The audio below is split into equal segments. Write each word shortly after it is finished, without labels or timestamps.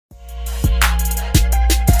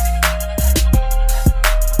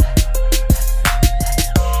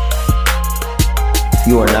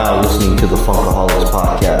You are now listening to the Funkaholics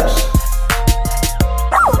Podcast.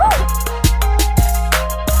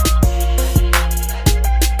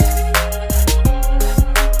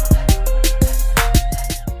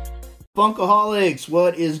 Funkaholics,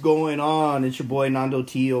 what is going on? It's your boy Nando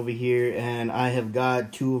T over here, and I have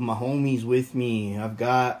got two of my homies with me. I've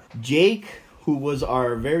got Jake, who was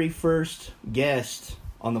our very first guest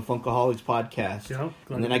on the Funkaholics Podcast. Yep,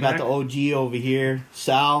 and then I got the OG over here,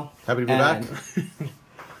 Sal. Happy to be back.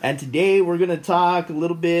 And today we're going to talk a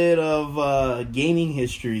little bit of gaming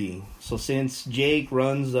history. So since Jake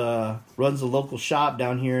runs a local shop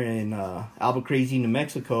down here in Albuquerque, New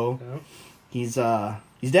Mexico, yep. He's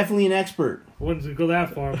definitely an expert. I wouldn't go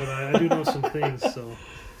that far, but I do know some things. So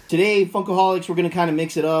today, Funkaholics, we're going to kind of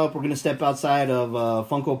mix it up. We're going to step outside of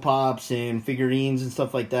Funko Pops and figurines and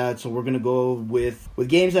stuff like that. So we're going to go with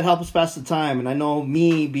games that help us pass the time. And I know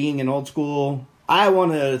me being an old school, I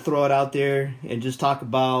want to throw it out there and just talk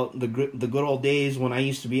about the good old days when I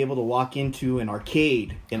used to be able to walk into an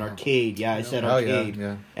arcade. Yeah, I said arcade.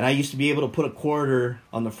 Yeah. And I used to be able to put a quarter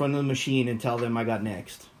on the front of the machine and tell them I got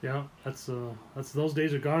next. yeah, that's those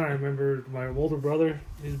days are gone. I remember my older brother.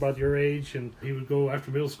 He's about your age, and he would go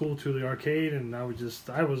after middle school to the arcade, and I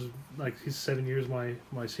was like, he's 7 years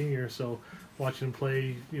my senior, so watching him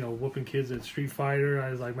play, whooping kids at Street Fighter,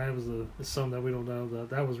 I was like, man, it was something that we don't know.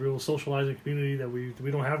 That was real socializing community that we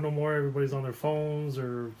don't have no more. Everybody's on their phones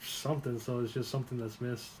or something, so it's just something that's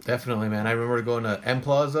missed. Definitely, man. I remember going to M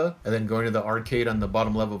Plaza and then going to the arcade on the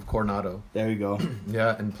bottom level of Coronado. There you go.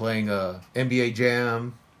 Yeah, and playing NBA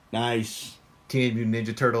Jam, Nice. Teenage Mutant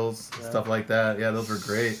Ninja Turtles, stuff like that. Yeah, those were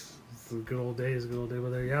great. The good old days, but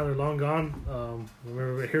they're long gone.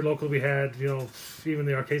 Remember here locally we had, even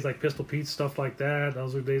the arcades like Pistol Pete's, stuff like that.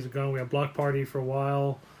 Those days are gone. We had Block Party for a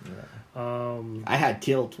while. Yeah. I had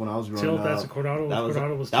Tilt when I was growing up. Tilt, that's a Coronado.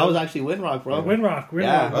 That was actually Windrock, bro. Windrock.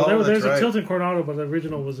 Yeah. Well, there's right. a Tilt in Coronado, but the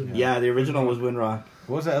original was in... Yeah, the original was Windrock.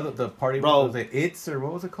 What was that? The party? Bro. Was it It's or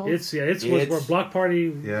what was it called? It's was where Block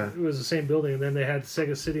Party Yeah. it was the same building, and then they had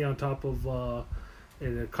Sega City on top of...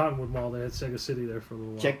 in the Cottonwood Mall, they had Sega City there for a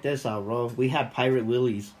little while. Check this out, bro. We had Pirate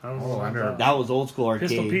Willies. I don't know Oh, about I remember. That was old school arcade.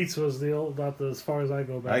 Pistol Pete's was the old, as far as I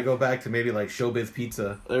go back. I go back to maybe like Showbiz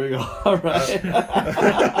Pizza. There we go. All right.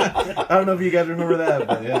 I don't know if you guys remember that,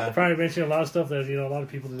 but yeah. Probably mentioning a lot of stuff that a lot of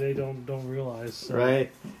people today don't realize. So.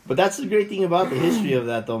 Right. But that's the great thing about the history of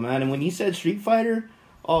that, though, man. And when you said Street Fighter,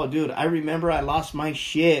 oh, dude, I remember I lost my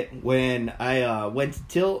shit when I went to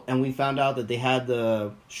Tilt and we found out that they had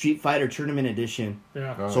the Street Fighter Tournament Edition.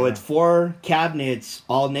 Yeah. Oh, So yeah. it's 4 cabinets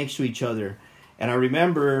all next to each other. And I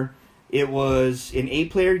remember it was an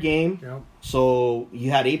 8-player game. Yep. So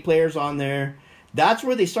you had 8 players on there. That's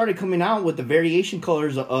where they started coming out with the variation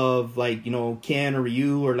colors of, like, Ken or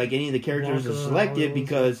Ryu or, like, any of the characters are Blanca, selected, all those.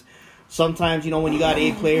 because sometimes, when you got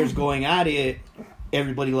 8 players going at it,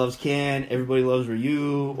 everybody loves Ken, everybody loves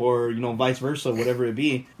Ryu, or, vice versa, whatever it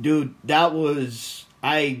be. Dude, that was...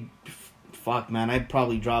 Fuck, man, I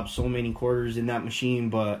probably dropped so many quarters in that machine,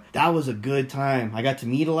 but that was a good time. I got to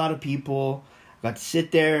meet a lot of people, got to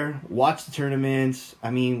sit there, watch the tournaments.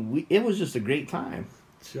 I mean, it was just a great time.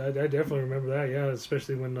 I definitely remember that, yeah,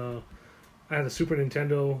 especially when I had a Super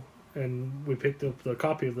Nintendo and we picked up the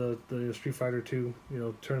copy of the Street Fighter 2,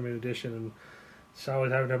 Tournament Edition, and so I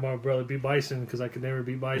was having to have my brother beat Bison because I could never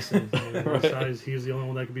beat Bison. Right. He was the only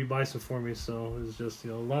one that could beat Bison for me, so it was just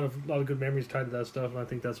a lot of good memories tied to that stuff, and I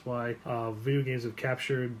think that's why video games have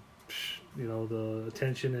captured the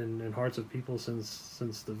attention and hearts of people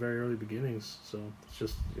since the very early beginnings. So it's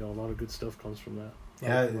just a lot of good stuff comes from that.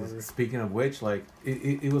 Yeah, speaking of which, like,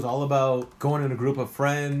 it was all about going in a group of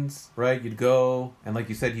friends, right? You'd go, and like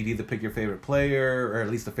you said, you'd either pick your favorite player or at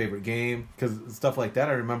least a favorite game. Because stuff like that,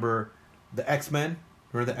 I remember the X-Men.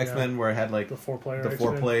 Remember the X-Men where it had, like, the 4-player the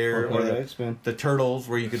X-Men. 4-player, or the X-Men. the Turtles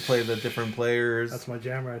where you could play the different players. That's my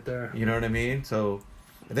jam right there. You know what I mean? So,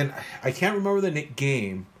 and then I can't remember the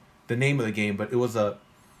name of the game, but it was a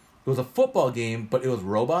football game, but it was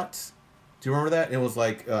robots. Do you remember that? It was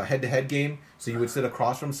like a head-to-head game. So you would sit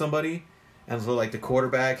across from somebody, and so like the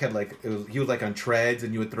quarterback had he was like on treads,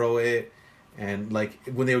 and you would throw it, and like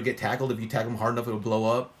when they would get tackled, if you tackle them hard enough, it would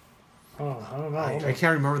blow up. Oh, I don't know. I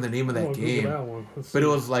can't remember the name of that game, that one. but it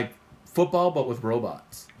was like football but with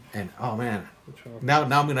robots. And oh man, now I'm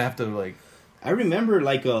gonna have to like. I remember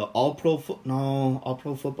like All Pro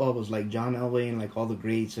Football was like John Elway and like all the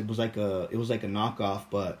greats. It was like a knockoff,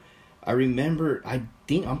 but I remember.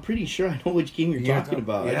 I'm pretty sure I know which game you're talking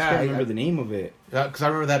about. I just can't remember the name of it. Because I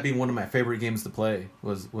remember that being one of my favorite games to play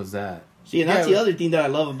was that. See, and that's Yeah. the other thing that I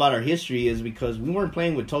love about our history is because we weren't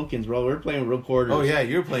playing with tokens, bro. We were playing with real quarters. Oh yeah,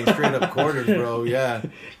 you're playing straight up quarters, bro. Yeah,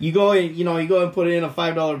 You go and put in a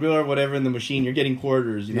 $5 bill or whatever in the machine. You're getting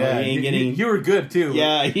quarters. You know, yeah. you ain't getting. You were good too.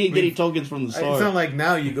 Yeah, you ain't getting tokens from the It's store. not like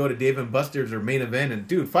now you go to Dave and Buster's or Main Event and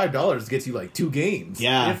dude, $5 gets you like 2 games.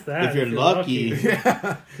 Yeah, If that, if you're lucky.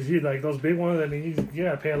 Yeah. Because you like those big ones. I mean, you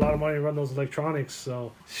gotta pay a lot of money to run those electronics.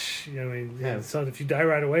 So, I mean, Yeah. so if you die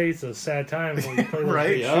right away, it's a sad time. When you play those Right,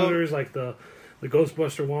 big yeah. shooters like the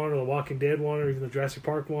Ghostbuster one or the Walking Dead one or even the Jurassic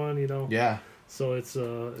Park one. You know. Yeah. So it's I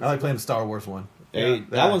like playing the Star Wars one. Hey, Yeah.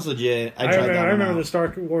 that one's legit. I tried that one I remember out. the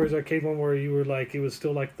Star Wars arcade one where you were like, it was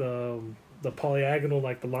still like the polyagonal,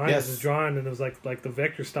 like the lines Yes. was drawn, and it was like the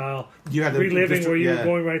vector style You had the reliving where you yeah. were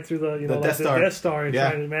going right through the The like Death the Star. Death Star and Yeah.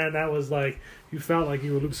 trying to, man, that was like you felt like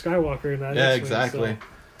you were Luke Skywalker in that. Yeah, X-Wing, exactly. so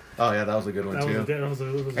Oh yeah, that was a good one that was too. that was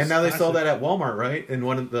it was And now they sell classic. that at Walmart, right? In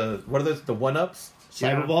one of the what are those? The 1-ups?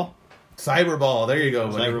 Cyberball. Cyberball. There you go.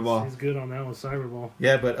 buddy. Cyberball. He's good on that one, Cyberball.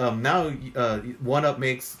 Yeah, but now 1-up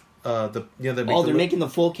makes the Oh, they're making the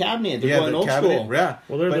full cabinet. They're going the old cabinet. school. Yeah.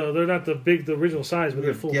 Well, But- they're not the original size, but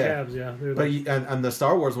they're full Yeah. cabs. Yeah, they're But like, and the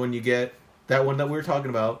Star Wars one, you get that one that we were talking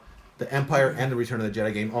about, the Empire and the Return of the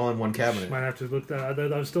Jedi game, all in one cabinet. might have to look that. I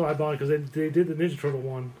bought it because they did the Ninja Turtle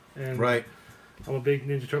one, and Right. I'm a big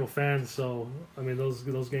Ninja Turtle fan. So I mean, those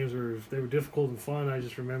games were difficult and fun. I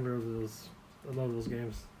just remember those. I love those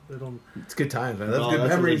games. They don't. It's good times, man. That's Oh, good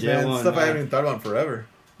that's a memories, legit man. one, Stuff I man. haven't even thought about in forever.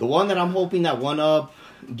 The one that I'm hoping that 1-Up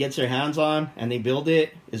gets their hands on and they build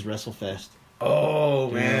it is WrestleFest.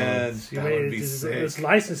 Oh man, You that may- would be it's sick.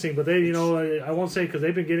 licensing, but they, I won't say because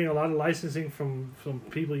they've been getting a lot of licensing from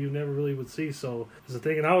people you never really would see. So it's a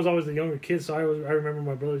thing, and I was always the younger kid, so I remember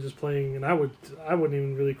my brother just playing, and I wouldn't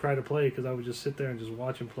even really cry to play because I would just sit there and just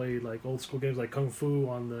watch him play like old school games like Kung Fu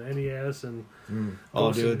on the NES and Oh,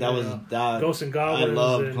 Ghosts dude, and, that was that. Ghosts and Goblins.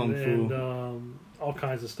 loved and, Kung Fu. and all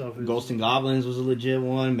kinds of stuff. Ghosts and Goblins was a legit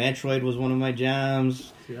one. Metroid was one of my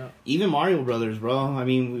jams. Yeah. Even Mario Brothers, bro. I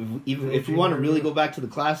mean, if we want to really go back to the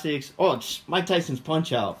classics, just Mike Tyson's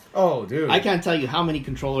Punch Out. Oh, dude. I can't tell you how many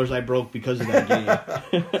controllers I broke because of that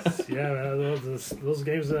game. Yeah, man, those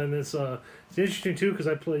games, and it's interesting too because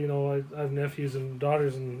I play. I have nephews and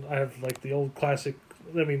daughters, and I have like the old classic.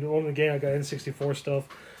 I mean, the only game I got N64 stuff.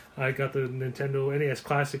 I got the Nintendo NES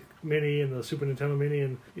Classic Mini and the Super Nintendo Mini,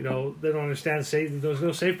 and they don't understand save. There's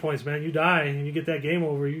no save points, man. You die and you get that game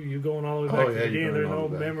over. You going all the way back to the you're game. going There's all no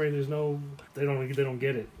the way back. memory. They don't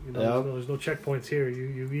get it. Yep. There's no checkpoints here.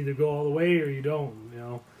 You either go all the way or you don't.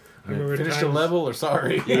 I remember Finish the times- level or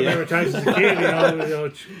sorry. I remember times as a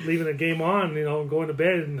kid, leaving a game on, going to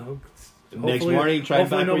bed, and Next morning, try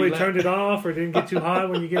hopefully back where nobody you turned left. it off or didn't get too hot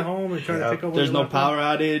when you get home and trying to pick up. There's no power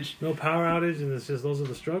outage. No power outage, and it's just those are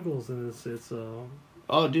the struggles, and it's.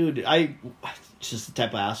 Oh, dude, it's just the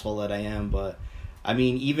type of asshole that I am. But I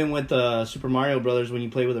mean, even with the Super Mario Brothers, when you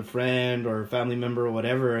play with a friend or a family member or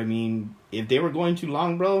whatever, I mean, if they were going too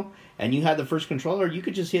long, bro, and you had the first controller, you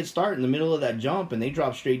could just hit start in the middle of that jump, and they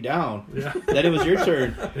drop straight down. Yeah. Then it was your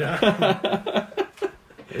turn. Yeah.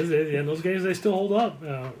 And those games, they still hold up.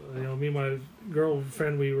 Me and my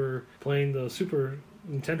girlfriend, we were playing the Super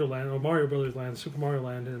Nintendo Land or Mario Brothers Land, Super Mario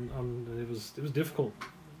Land, and it was difficult.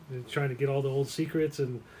 Trying to get all the old secrets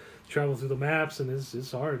and travel through the maps, and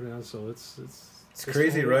it's hard, man. So it's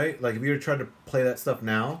crazy, right? Like if you were trying to play that stuff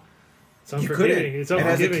now, It's you unforgiving. couldn't. It's And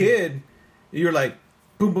as a unforgiving. kid, you're like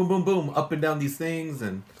boom, boom, boom, boom, up and down these things,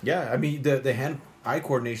 and yeah, I mean the hand-eye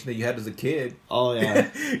coordination that you had as a kid Oh yeah.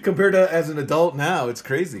 compared to as an adult now, it's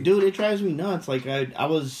crazy. Dude, it drives me nuts. Like I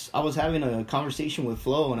was having a conversation with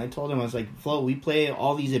Flo, and I told him, I was like, Flo, we play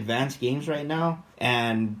all these advanced games right now,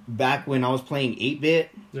 and back when I was playing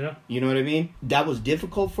 8-bit, Yeah. you know what I mean? That was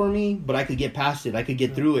difficult for me, but I could get past it. I could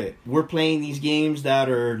get through it. We're playing these games that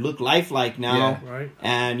look lifelike now, Right.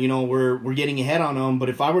 and we're getting ahead on them. But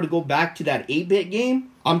if I were to go back to that 8-bit game,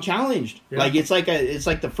 I'm challenged. Yeah. Like it's like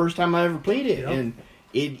the first time I ever played it, Yeah. and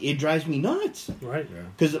it drives me nuts. Right. Yeah.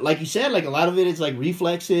 Because, like you said, like a lot of it is like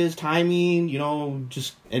reflexes, timing,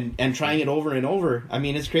 just and trying it over and over. I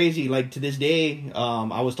mean, it's crazy. Like to this day,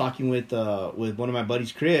 I was talking with one of my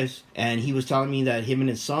buddies, Chris, and he was telling me that him and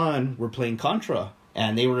his son were playing Contra,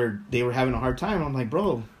 and they were having a hard time. I'm like,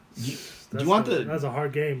 bro, do you want That's a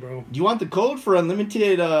hard game, bro. do you want the code for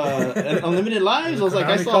unlimited unlimited lives? I was like,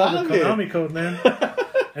 I Konami still code, have the it. Konami code, man.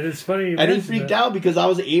 And it's funny. And he freaked out because I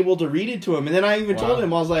was able to read it to him. And then I even told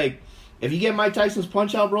him, I was like, if you get Mike Tyson's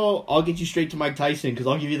Punch Out, bro, I'll get you straight to Mike Tyson because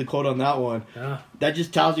I'll give you the code on that one. Yeah. That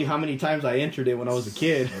just tells you how many times I entered it when I was a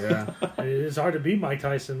kid. Yeah, It's hard to beat Mike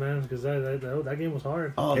Tyson, man, because that game was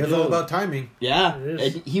hard. Oh, it's dude. all about timing. Yeah. It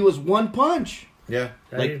is. And he was one punch. Yeah,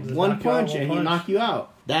 Yeah, Like he just one knocked you out punch with and one he'd punch. knock you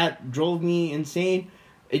out. that drove me insane.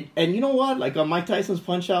 And you know what? Like on Mike Tyson's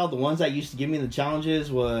Punch-Out, the ones that used to give me the challenges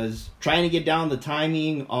was trying to get down the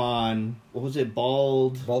timing on, what was it,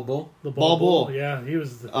 Bald Bull? The Bald Bull. Yeah, he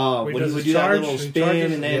was. When he would do that little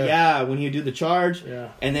spin, and then when he would do the charge,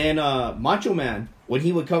 and then Macho Man, when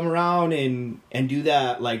he would come around and do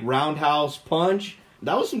that like roundhouse punch,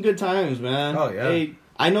 that was some good times, man. Oh yeah.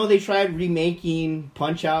 I know they tried remaking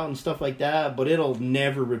Punch-Out and stuff like that, but it'll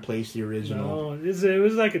never replace the original. No, it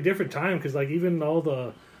was like a different time because like even all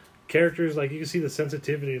the characters, like you can see the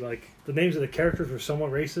sensitivity, like the names of the characters were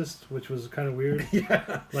somewhat racist, which was kind of weird.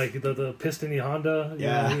 Yeah. Like the Piston Honda.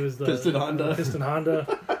 Yeah. He was the Piston Honda. Piston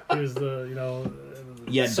Honda. He was the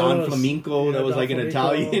Yeah, Don Flamenco, that was like an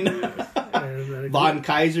Italian. Von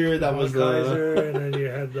Kaiser, that was Kaiser, and then you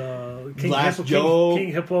had King Glass Hippo, Joe.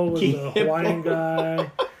 King Hippo was King the Hippo. Hawaiian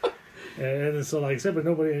guy. And so, like I said, but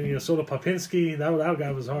nobody, Soda Popinski, that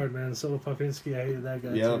guy was hard, man. Soda Popinski, I hated that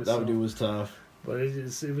guy Yeah, too. that dude was tough. But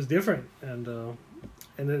it was different, and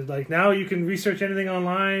then like now you can research anything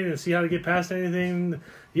online and see how to get past anything.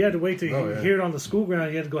 You had to wait to hear it on the school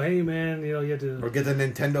ground. You had to go, hey man, you had to Or get the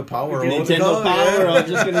Nintendo Power. Nintendo Power. I was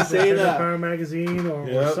just gonna say Nintendo that. Power magazine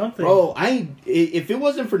or something. Bro, if it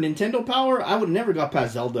wasn't for Nintendo Power, I would never got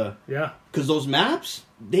past Zelda. Yeah. Because those maps,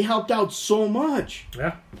 they helped out so much.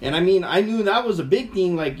 Yeah. And I mean, I knew that was a big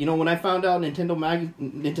thing. Like, when I found out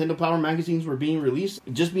Nintendo Power magazines were being released,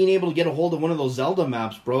 just being able to get a hold of one of those Zelda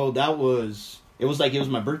maps, bro, it was like it was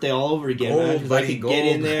my birthday all over again, man. Because I could get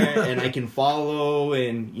in there and I can follow,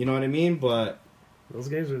 and you know what I mean. But those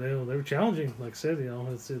games they were challenging. Like I said,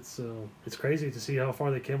 it's crazy to see how far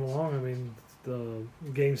they came along. I mean, the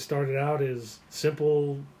game started out as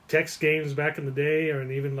simple text games back in the day,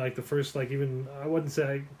 or even like the first, like even I wouldn't say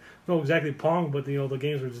I know exactly Pong, but the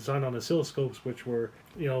games were designed on oscilloscopes, which were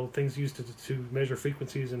things used to measure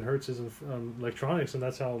frequencies and hertzes and electronics, and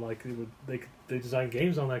that's how like they designed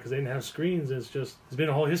games on that because they didn't have screens. It's been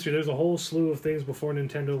a whole history. There's a whole slew of things before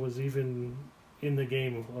Nintendo was even in the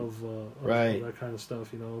game of that kind of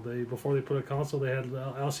stuff. Before they put a console, they had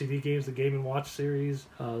LCD games, the Game & Watch series.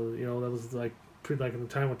 That was like pretty like in the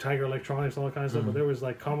time with Tiger Electronics, all that kind of stuff. But there was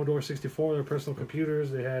like Commodore 64, their personal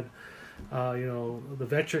computers. They had the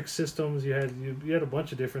Vectrex systems. You had a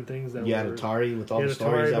bunch of different things that you had Atari with all the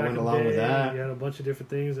stories that went along with that. You had a bunch of different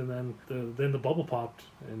things, and then the bubble popped,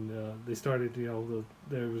 and they started.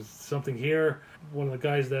 There was something here. One of the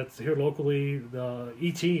guys that's here locally, the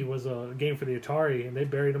E.T. was a game for the Atari, and they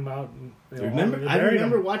buried them out. And, I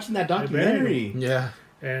remember watching that documentary. Yeah.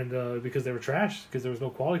 And because they were trashed, because there was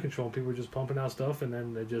no quality control, and people were just pumping out stuff, and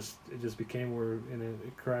then it just became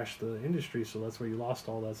it crashed the industry. So that's where you lost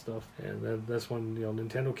all that stuff, and that's when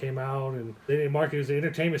Nintendo came out, and they didn't market it as an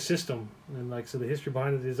entertainment system, and like so the history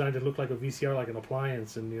behind it, they designed it to look like a VCR, like an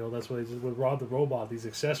appliance, and that's why they just would rob the robot, these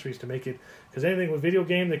accessories to make it, because anything with video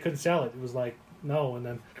game they couldn't sell it. It was like no, and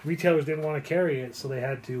then retailers didn't want to carry it, so they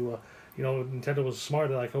had to, Nintendo was smart.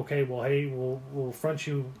 They're like, okay, well, hey, we'll front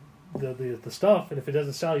you the stuff, and if it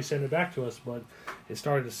doesn't sell, you send it back to us. But it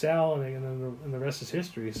started to sell, and then the rest is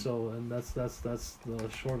history. So, and that's the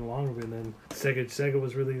short and long of it. And then Sega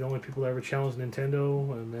was really the only people that ever challenged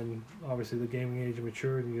Nintendo, and then obviously the gaming age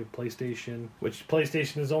matured, and you have PlayStation, which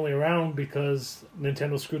PlayStation is only around because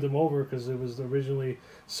Nintendo screwed them over, because it was originally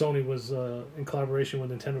Sony was in collaboration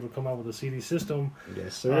with Nintendo to come out with a CD system.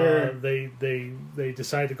 Yes, sir. They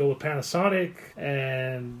decided to go with Panasonic,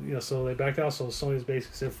 and so they backed out. So Sony's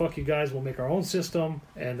basically said, "Fuck you guys, we'll make our own system,"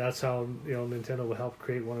 and that's how Nintendo will help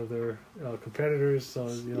create one of their competitors. So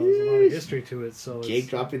there's a lot of history to it. So Jake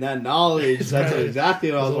dropping that knowledge. That's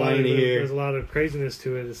exactly what I was wanting to hear. There's a lot of craziness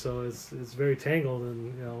to it, so it's very tangled,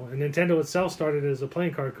 and and Nintendo itself started as a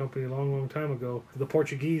playing card company a long time ago. The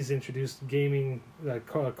Portuguese introduced gaming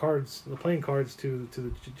cards, the playing cards to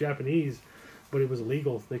the Japanese, but it was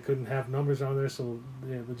illegal. They couldn't have numbers on there, so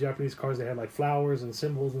the Japanese cards, they had like flowers and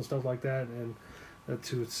symbols and stuff like that, and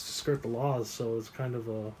to skirt the laws. So it's kind of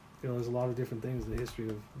there's a lot of different things in the history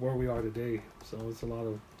of where we are today. So it's a lot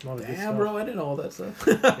of good stuff. Bro, I didn't know all that stuff.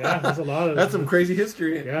 Yeah, there's a lot of that's some crazy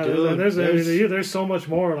history. Yeah, dude, there's so much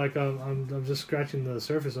more. Like I'm just scratching the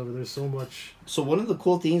surface of it. There's so much. So one of the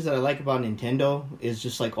cool things that I like about Nintendo is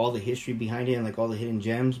just like all the history behind it and like all the hidden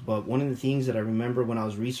gems. But one of the things that I remember when I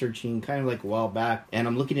was researching kind of like a while back, and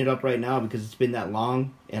I'm looking it up right now because it's been that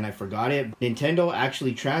long and I forgot it. Nintendo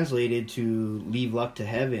actually translated to "Leave Luck to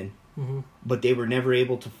Heaven." Mm-hmm. But they were never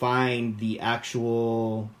able to find the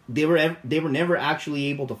actual. They were never actually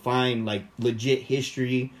able to find like legit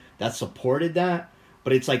history that supported that.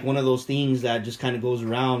 But it's like one of those things that just kind of goes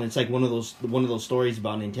around. It's like one of those stories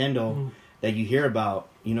about Nintendo that you hear about.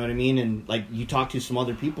 You know what I mean? And like you talk to some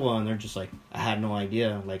other people and they're just like, I had no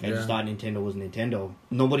idea. Like I just thought Nintendo was Nintendo.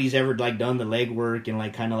 Nobody's ever like done the legwork and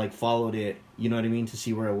like kind of like followed it. You know what I mean? To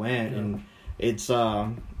see where it went. And it's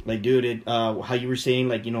like, dude, it how you were saying,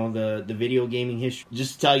 like, you know, the video gaming history.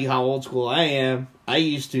 Just to tell you how old school I am, I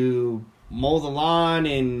used to mow the lawn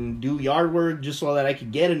and do yard work just so that I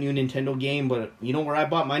could get a new Nintendo game. But you know where I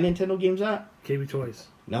bought my Nintendo games at? KB Toys.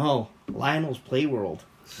 No, Lionel's Playworld.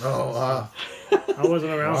 Oh, I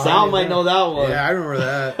wasn't around. Sal might know that one. yeah, I remember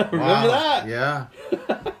that. Remember that? Yeah.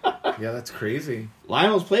 Yeah, that's crazy.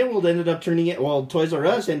 Lionel's Playworld ended up turning it. Well, Toys R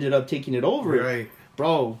Us ended up taking it over. Right.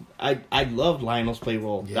 Bro, I loved Lionel's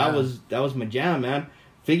Playworld. Yeah. That was my jam, man.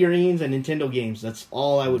 Figurines and Nintendo games. That's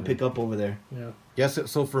all I would pick up over there. Yeah. Yes,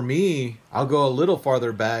 so for me, I'll go a little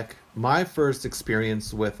farther back. My first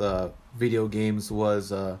experience with video games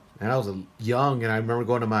was, and I was young, and I remember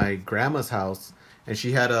going to my grandma's house, and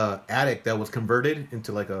she had a attic that was converted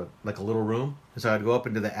into like a little room. And so I'd go up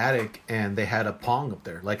into the attic, and they had a Pong up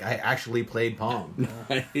there. Like I actually played Pong.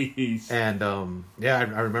 Nice. And yeah,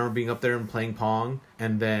 I remember being up there and playing Pong.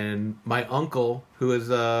 And then my uncle, who is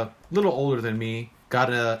a little older than me,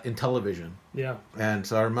 got a Intellivision. Yeah. And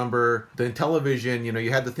so I remember the Intellivision, you know,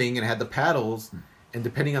 you had the thing and it had the paddles. And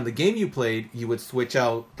depending on the game you played, you would switch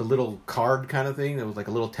out the little card kind of thing. That was like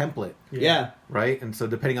a little template, Yeah. right? And so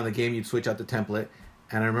depending on the game, you'd switch out the template.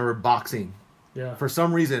 And I remember boxing. Yeah. For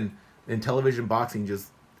some reason, Intellivision boxing just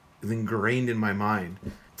is ingrained in my mind.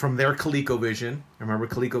 From their ColecoVision, I remember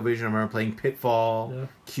ColecoVision. I remember playing Pitfall,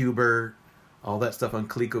 Q*bert, all that stuff on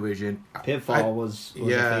ColecoVision. Pitfall was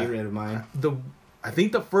a favorite of mine. I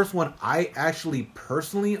think the first one I actually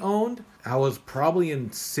personally owned, I was probably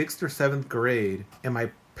in 6th or 7th grade, and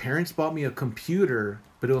my parents bought me a computer,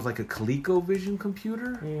 but it was like a ColecoVision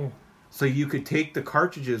computer. So you could take the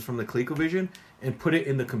cartridges from the ColecoVision and put it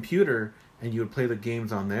in the computer, and you would play the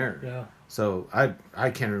games on there. Yeah. So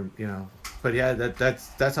I can't, you know, but yeah,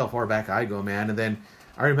 that's how far back I go, man. And then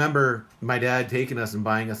I remember my dad taking us and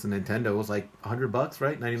buying us a Nintendo. It was like $100,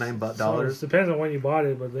 right? $99. So it depends on when you bought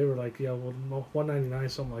it, but they were like, yeah, well,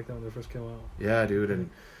 $199, something like that when they first came out. Yeah, dude, and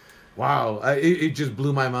wow, it just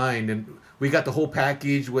blew my mind. And we got the whole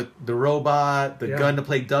package with the robot, the gun to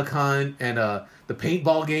play Duck Hunt, and the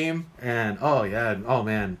paintball game. And oh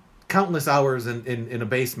man, countless hours in a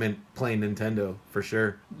basement playing Nintendo for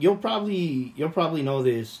sure. You'll probably know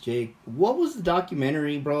this, Jake. What was the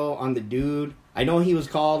documentary, bro, on the dude? I know he was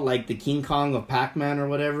called like the King Kong of Pac-Man or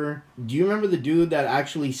whatever. Do you remember the dude that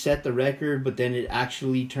actually set the record, but then it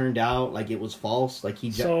actually turned out like it was false? Like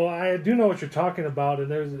he. So I do know what you're talking about,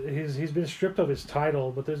 and he's been stripped of his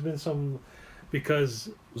title, but there's been some because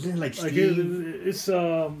wasn't it like Steve? It's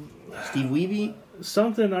Steve Weeby.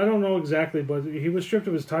 Something, I don't know exactly, but he was stripped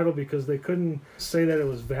of his title because they couldn't say that it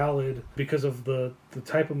was valid because of the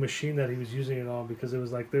type of machine that he was using it on, because it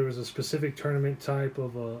was like there was a specific tournament type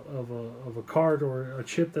of a card or a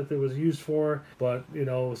chip that it was used for, but you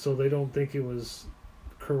know, so they don't think it was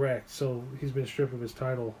correct. So he's been stripped of his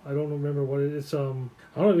title. I don't remember what it is. I don't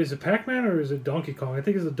know, is it Pac-Man or is it Donkey Kong? I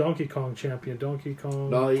think it's the Donkey Kong champion. Donkey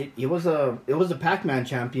Kong. No, it was a Pac-Man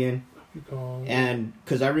champion. Donkey Kong. And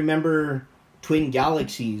because I remember Twin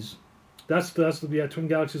Galaxies. That's the Twin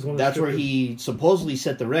Galaxies one. That's where he supposedly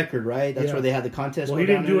set the record, right? That's where they had the contest. Well, he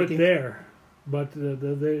didn't do it there, but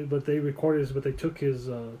they recorded his, but they took his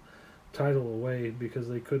title away because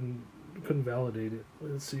they couldn't validate it.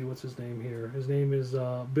 Let's see, what's his name here? His name is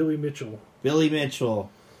Billy Mitchell. Billy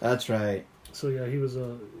Mitchell, that's right. So yeah,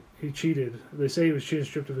 he cheated. They say he was cheated,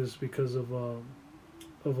 stripped of his because of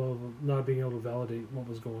not being able to validate what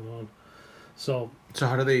was going on. So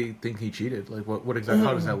how do they think he cheated? Like what exactly?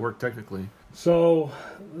 How does that work technically? So,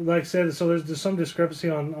 like I said, so there's some discrepancy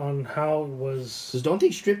on how it was. Because don't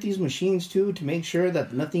they strip these machines too to make sure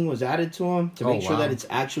that nothing was added to them, to make sure that it's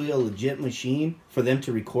actually a legit machine for them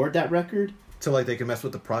to record that record? So like they can mess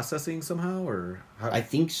with the processing somehow, or how? I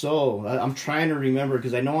think so. I'm trying to remember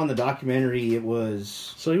because I know on the documentary it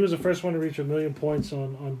was. So he was the first one to reach 1 million points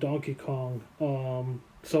on Donkey Kong.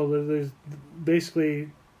 So there's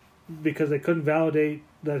basically, because they couldn't validate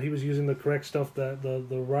that he was using the correct stuff, that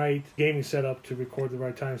the right gaming setup to record the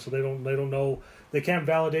right time, so they don't know, they can't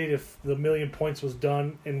validate if the 1 million points was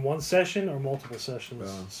done in one session or multiple sessions.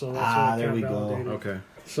 So that's why they there can't we validate go. it. Okay.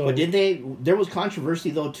 So, but there was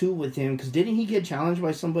controversy though too with him, because didn't he get challenged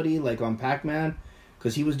by somebody like on Pac-Man?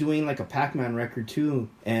 Because he was doing like a Pac-Man record too,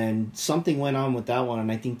 and something went on with that one,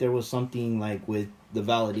 and I think there was something like with the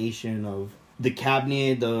validation of the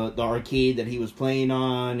cabinet, the arcade that he was playing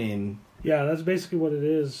on, and Yeah, that's basically what it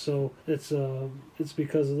is. So it's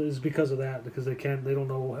because of that, because they don't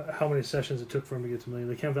know how many sessions it took for him to get to a million.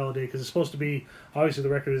 They can't validate because it's supposed to be, obviously the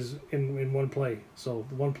record is in one play. So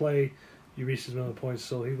the one play, you reached his million points.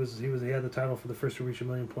 So he had the title for the first to reach 1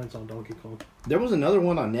 million points on Donkey Kong. There was another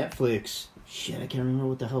one on Netflix. Shit, I can't remember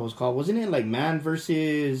what the hell it was called. Wasn't it like Man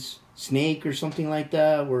versus Snake or something like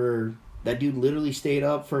that, where that dude literally stayed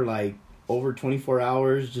up for like over 24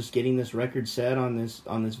 hours just getting this record set on this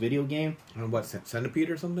video game? I don't know what, Centipede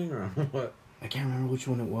or something, or what? I can't remember which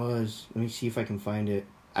one it was. Let me see if I can find it.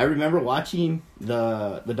 I remember watching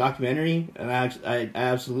the documentary, and I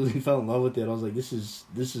absolutely fell in love with it. I was like, this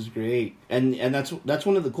is great, and that's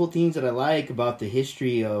one of the cool things that I like about the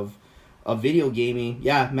history of video gaming.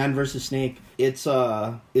 Yeah, Man vs. Snake. It's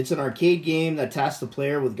an arcade game that tasks the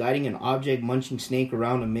player with guiding an object munching snake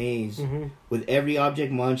around a maze. Mm-hmm. With every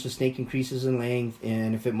object munched, the snake increases in length,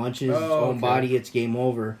 and if it munches its own body, it's game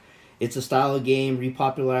over. It's a style of game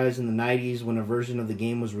repopularized in the 90s when a version of the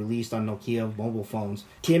game was released on Nokia mobile phones.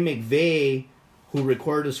 Tim McVeigh, who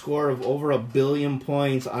recorded a score of over 1 billion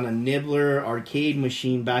points on a Nibbler arcade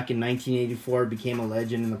machine back in 1984, became a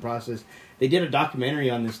legend in the process. They did a documentary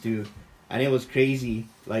on this dude, and it was crazy.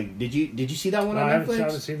 Like, did you see that one on Netflix? I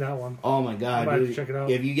haven't seen that one. Oh my god, I might have dude. to check it out.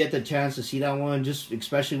 If you get the chance to see that one, just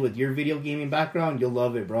especially with your video gaming background, you'll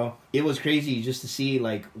love it, bro. It was crazy just to see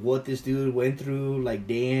like what this dude went through, like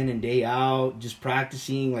day in and day out, just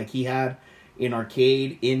practicing like he had an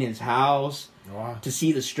arcade in his house. Wow. To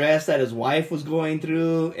see the stress that his wife was going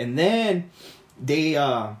through, and then they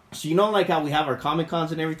so you know like how we have our Comic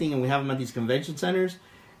Cons and everything, and we have them at these convention centers.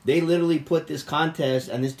 They literally put this contest,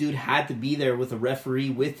 and this dude had to be there with a referee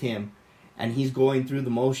with him. And he's going through the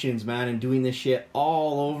motions, man, and doing this shit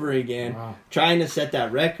all over again. Wow. Trying to set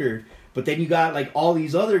that record. But then you got, like, all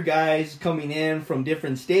these other guys coming in from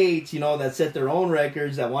different states, you know, that set their own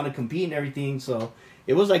records, that want to compete and everything. So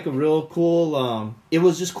it was, like, a real cool... it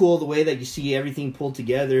was just cool the way that you see everything pulled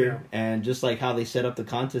together. Yeah. And just, like, how they set up the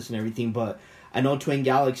contest and everything. But I know Twin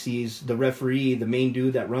Galaxies, the referee, the main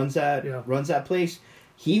dude that runs that place...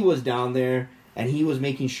 He was down there, and he was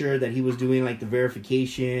making sure that he was doing like the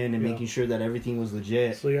verification and making sure that everything was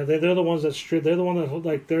legit. So yeah, they're the ones that strip. They're the one that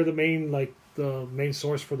like they're the main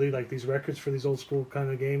source for these records for these old school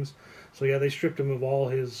kind of games. So yeah, they stripped him of all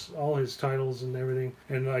his titles and everything.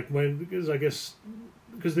 And like because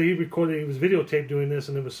he recorded, he was videotaped doing this,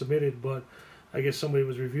 and it was submitted. But I guess somebody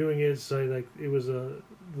was reviewing it, so like it was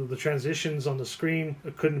the transitions on the screen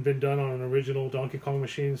couldn't have been done on an original Donkey Kong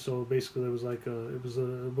machine. So basically, there was like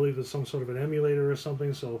I believe it was some sort of an emulator or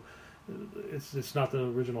something. So it's not the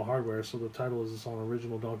original hardware. So the title is on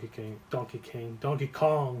original Donkey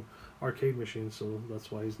Kong arcade machine. So that's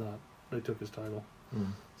why they took his title.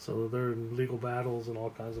 So they're in legal battles and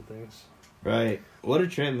all kinds of things. Right. What a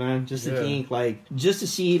trip, man. Just to think, like, just to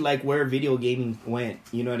see, like, where video gaming went.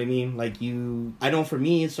 You know what I mean? Like, I know for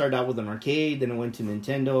me, it started out with an arcade, then it went to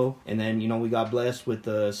Nintendo, and then, you know, we got blessed with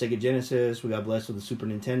the Sega Genesis, we got blessed with the Super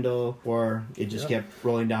Nintendo, or it just kept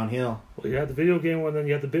rolling downhill. Well, you had the video game one, then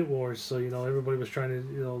you had the Bit Wars, so, you know, everybody was trying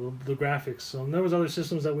to, you know, the graphics. So there was other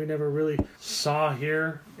systems that we never really saw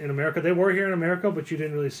here in America. They were here in America, but you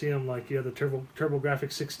didn't really see them. Like, you had the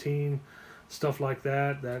TurboGrafx 16, stuff like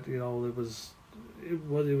that, you know, it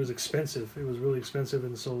was expensive. It was really expensive,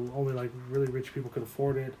 and so only like really rich people could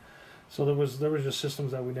afford it. So there was just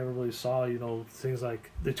systems that we never really saw, you know, things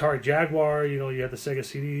like the Atari Jaguar, you know, you had the Sega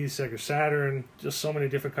CD, Sega Saturn, just so many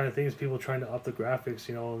different kind of things, people trying to up the graphics,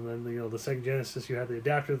 you know, and then, you know, the Sega Genesis, you had the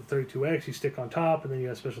adapter, the 32X, you stick on top, and then you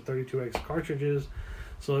had special 32X cartridges.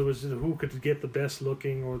 So it was who could get the best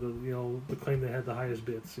looking, or the claim they had the highest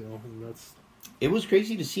bits, you know, and that's... It was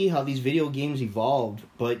crazy to see how these video games evolved,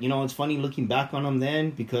 but you know it's funny looking back on them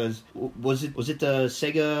then, because was it the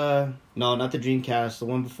Sega? No, not the Dreamcast. The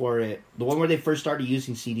one before it, the one where they first started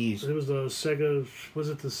using CDs. It was the Sega. Was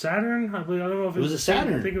it the Saturn? I don't know if it was a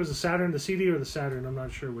Saturn. I think it was the Saturn, the CD, or the Saturn. I'm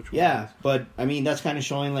not sure which one. Yeah, but I mean that's kind of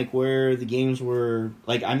showing like where the games were.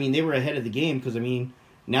 Like I mean they were ahead of the game, because I mean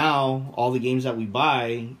now all the games that we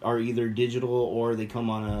buy are either digital or they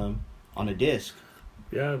come on a disc.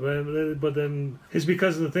 Yeah, but then it's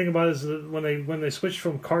because the thing about it is that when they switched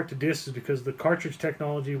from cart to disc is because the cartridge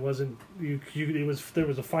technology wasn't there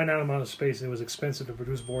was a finite amount of space, and it was expensive to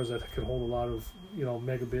produce boards that could hold a lot of, you know,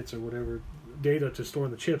 megabits or whatever data to store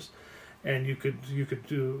in the chips, and you could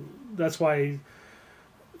do. That's why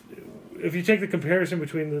if you take the comparison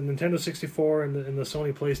between the Nintendo 64 and the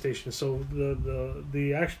Sony PlayStation, so the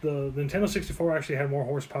Nintendo 64 actually had more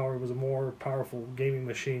horsepower. It was a more powerful gaming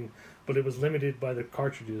machine, but it was limited by the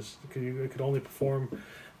cartridges. It could only perform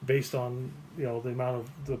based on, you know, the amount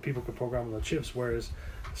of the people could program on the chips. Whereas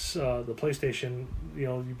the PlayStation, you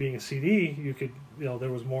know, you being a CD, you could, you know,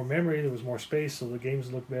 there was more memory, there was more space, so the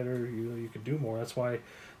games looked better. You could do more. That's why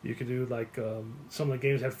you could do like some of the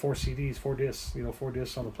games had 4 CDs, 4 discs, you know, 4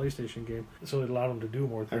 discs on the PlayStation game, so it allowed them to do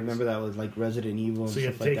more things. I remember that was like Resident Evil. So you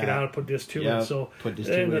have to take it out and put disc 2 Yeah, in. So put disc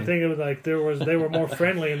 2 and the in. thing was like they were more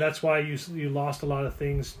friendly, and that's why you lost a lot of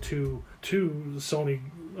things to Sony,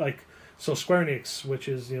 like. So Square Enix, which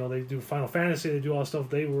is, you know, they do Final Fantasy, they do all that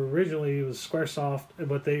stuff. They were originally, it was Squaresoft,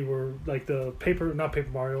 but they were like the not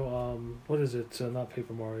Paper Mario, what is it? Not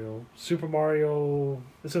Paper Mario, Super Mario.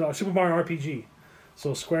 It's a Super Mario RPG.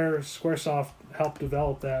 So Squaresoft helped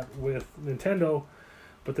develop that with Nintendo,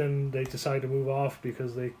 but then they decided to move off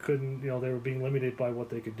because they couldn't, you know, they were being limited by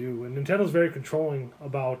what they could do. And Nintendo's very controlling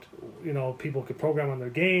about, you know, people could program on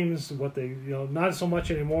their games, what they, you know, not so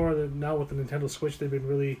much anymore. Now with the Nintendo Switch, they've been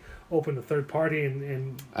really open to third party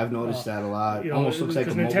and I've noticed that a lot. You know, almost looks like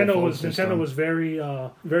a Nintendo was very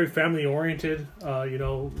very family oriented. You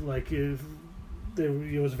know, like it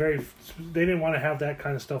was very, they didn't want to have that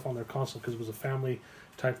kind of stuff on their console because it was a family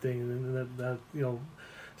type thing, and that you know.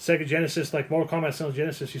 Sega Genesis, like Mortal Kombat Sega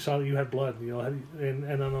Genesis, you saw that you had blood, you know, and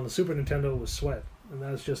then on the Super Nintendo it was sweat, and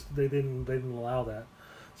that's just they didn't allow that,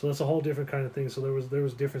 so that's a whole different kind of thing. So there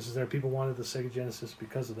was differences there. People wanted the Sega Genesis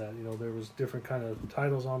because of that, you know, there was different kind of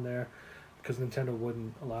titles on there because Nintendo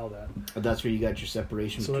wouldn't allow that. But that's where you got your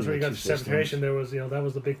separation. So that's where you got your separation. There was, you know, that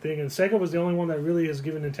was the big thing, and Sega was the only one that really has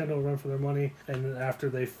given Nintendo a run for their money. And after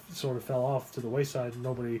they sort of fell off to the wayside,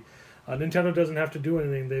 nobody. Nintendo doesn't have to do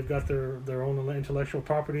anything. They've got their own intellectual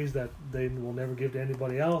properties that they will never give to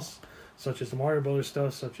anybody else, such as the Mario Brothers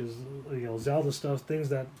stuff, such as, you know, Zelda stuff, things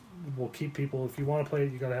that will keep people. If you want to play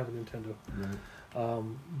it, you got to have a Nintendo. Right.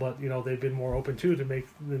 But you know, they've been more open too to make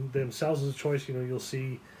themselves as a choice. You know, you'll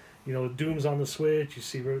see, you know, Doom's on the Switch. You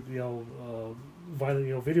see, you know, violent,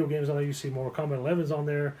 you know, video games on there. You see Mortal Kombat 11's on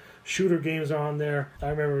there. Shooter games are on there. I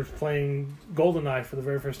remember playing GoldenEye for the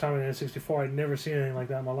very first time in N64. I'd never seen anything like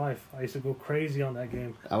that in my life. I used to go crazy on that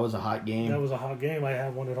game. That was a hot game. That was a hot game. I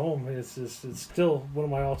have one at home. It's still one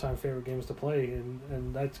of my all-time favorite games to play,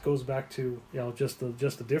 and that goes back to, you know, just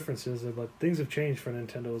the differences. But things have changed for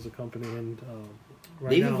Nintendo as a company, and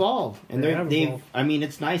they've evolved, and they've evolved. I mean,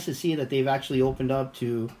 it's nice to see that they've actually opened up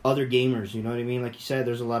to other gamers. You know what I mean? Like you said,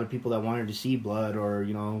 there's a lot of people that wanted to see blood or,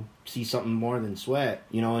 you know, see something more than sweat.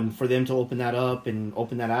 You know, and for them to open that up and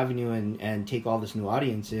open that avenue and take all this new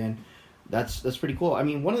audience in, that's pretty cool. I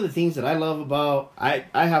mean, one of the things that I love about I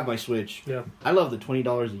have my Switch. Yeah. I love the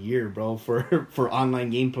 $20 a year, bro, for online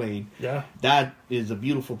game playing. Yeah. That is a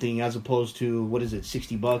beautiful thing as opposed to, what is it,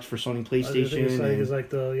 $60 for Sony PlayStation? It's like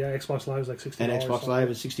the Xbox Live is like $60. And Xbox Live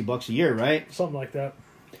is $60 a year, right? Something like that.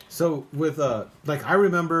 So with like I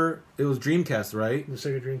remember it was Dreamcast, right? The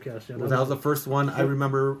Sega Dreamcast, yeah. That was the first one. I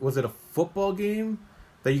remember, was it a football game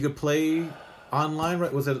that you could play online,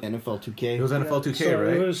 right? Was it NFL 2K? It was NFL 2K, so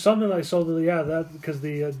right? It was something like that because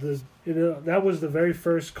that was the very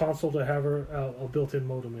first console to have a built-in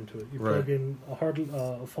modem into it. You plug in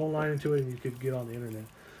a phone line into it, and you could get on the internet.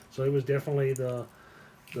 So it was definitely the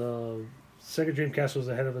Sega Dreamcast was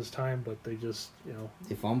ahead of its time, but they just, you know,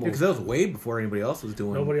 they fumbled. Because that was way before anybody else was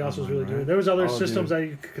doing. Nobody else was really doing it. There was other systems that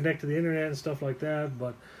you could connect to the internet and stuff like that,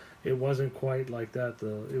 but it wasn't quite like that.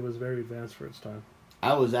 It was very advanced for its time.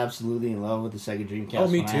 I was absolutely in love with the Sega Dreamcast. Oh,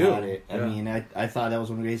 me too. I had it. I mean, I thought that was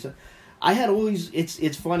one of the greatest. I had always,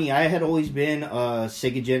 it's funny, I had always been a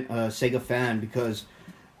Sega fan because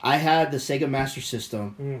I had the Sega Master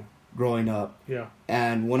System growing up. Yeah.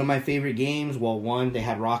 And one of my favorite games, well, one, they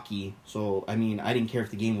had Rocky. So, I mean, I didn't care if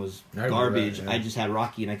the game was garbage. I just had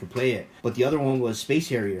Rocky and I could play it. But the other one was Space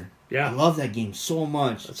Harrier. Yeah. I love that game so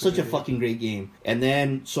much. It's such a fucking great game. And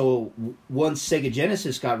then, so, once Sega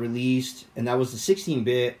Genesis got released, and that was the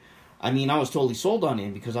 16-bit, I mean, I was totally sold on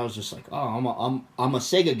it because I was just like, oh, I'm a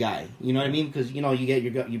Sega guy. You know what I mean? Because, you know, you get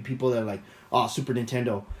your people that are like, oh, Super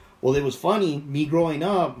Nintendo. Well, it was funny, me growing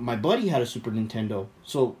up, my buddy had a Super Nintendo.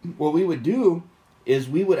 So what we would do is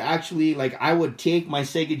we would actually, like, I would take my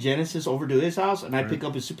Sega Genesis over to his house, and I'd pick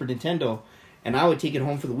up his Super Nintendo, and I would take it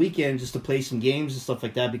home for the weekend just to play some games and stuff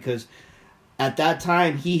like that, because at that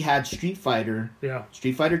time, he had Street Fighter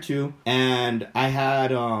 2, and I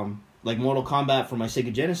had, like, Mortal Kombat for my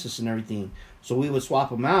Sega Genesis and everything. So we would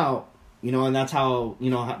swap them out, you know, and that's how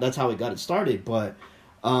it got it started. But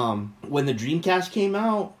when the Dreamcast came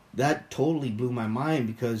out, that totally blew my mind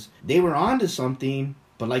because they were onto something,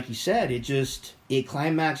 but like you said, it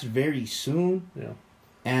climaxed very soon. Yeah.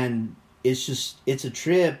 And it's a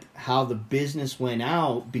trip how the business went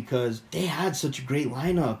out because they had such a great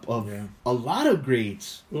lineup of a lot of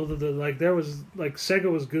greats. Well,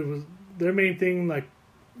 Sega was good. Was their main thing, like,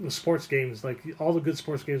 the sports games, like all the good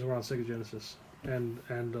sports games were on Sega Genesis, and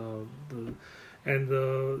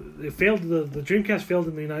it failed. The Dreamcast failed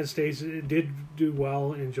in the United States. It did do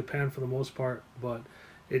well in Japan for the most part, but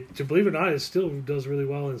to believe it or not, it still does really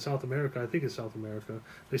well in South America. I think it's South America.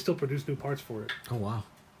 They still produce new parts for it. Oh wow.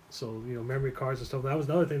 So, memory cards and stuff. That was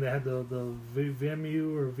another thing. They had the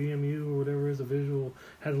VMU or whatever it is, the visual,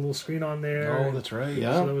 had a little screen on there. Oh, that's right.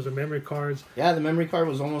 Yeah. So there was the memory cards. Yeah, the memory card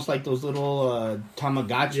was almost like those little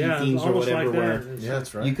Tamagotchi It was things or almost whatever, like that. where It's Yeah,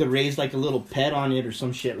 that's right. you could raise like a little pet on it or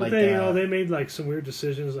some shit But like they, that. they made like some weird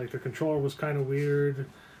decisions. Like the controller was kind of weird.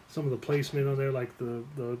 Some of the placement on there, like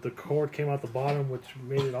the cord came out the bottom, which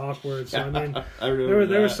made it awkward. So I mean, I remember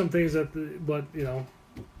there were that. some things but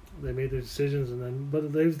they made their decisions, and then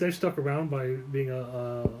but they stuck around by being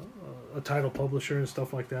a title publisher and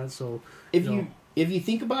stuff like that. So If you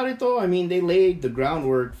think about it, though, I mean, they laid the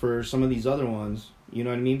groundwork for some of these other ones. You know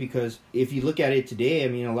what I mean? Because if you look at it today, I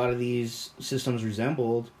mean, a lot of these systems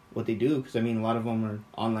resembled what they do. Because, I mean, a lot of them are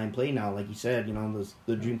online play now. Like you said,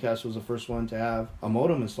 the Dreamcast was the first one to have a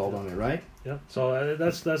modem installed on it, right? yeah, so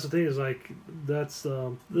that's the thing is like that's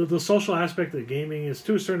the social aspect of gaming is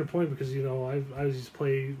to a certain point because I used to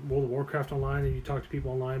play World of Warcraft online and you talk to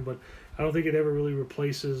people online, but I don't think it ever really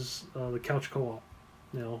replaces the couch co-op.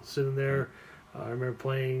 Sitting there. I remember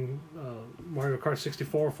playing Mario Kart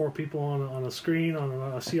 64, 4 people on a screen on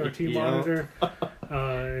a CRT Yeah. monitor,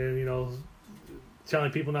 and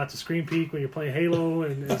telling people not to screen peek when you're playing Halo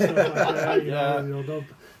and stuff like that. Yeah.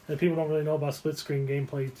 And people don't really know about split screen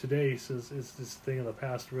gameplay today. So it's this thing of the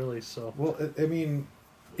past, really. So Well, I mean,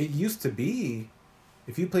 it used to be,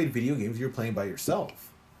 if you played video games, you were playing by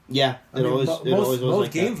yourself. Yeah, Most was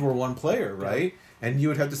like games that. were one player, right? And you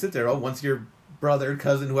would have to sit there. Oh, once your brother,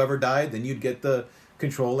 cousin, whoever died, then you'd get the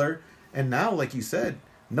controller. And now, like you said,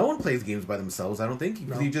 no one plays games by themselves. I don't think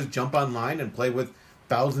No. you just jump online and play with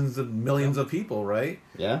thousands of millions of people, right?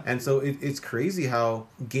 Yeah. And so it's crazy how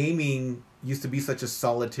gaming used to be such a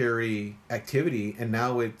solitary activity, and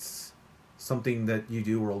now it's something that you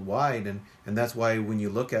do worldwide, and that's why when you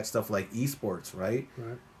look at stuff like esports, right?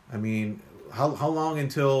 right. I mean, how long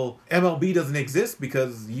until MLB doesn't exist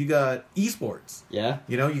because you got esports? Yeah.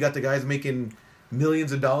 You got the guys making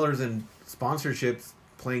millions of dollars in sponsorships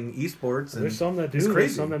playing esports. And There's some that do. it's There's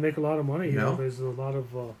crazy. some that make a lot of money. You know? There's a lot of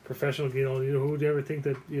professional. Who would ever think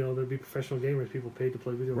that there'd be professional gamers, people paid to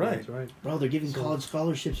play video Right. games, right? Bro, they're giving So- college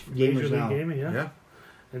scholarships for Major gamers League now. Gaming, yeah. Yeah.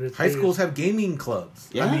 And it's High schools have gaming clubs.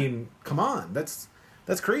 Yeah. I mean, come on, that's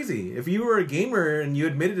crazy. If you were a gamer and you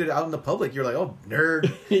admitted it out in the public, you're like, oh,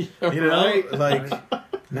 nerd. Right? Like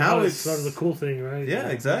now it's sort of the cool thing, right? Yeah,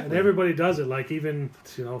 exactly. And everybody does it. Like even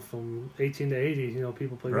from 18 to 80,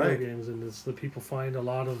 people play Right. video games, and it's the people find a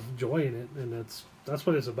lot of joy in it, and that's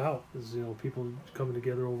what it's about. Is people coming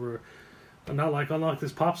together over, unlike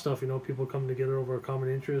this pop stuff. People coming together over a common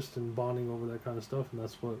interest and bonding over that kind of stuff, and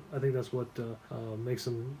that's what makes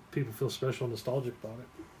people feel special and nostalgic about it.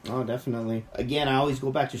 Oh, definitely. Again, I always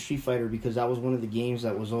go back to Street Fighter because that was one of the games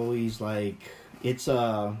that was always like it's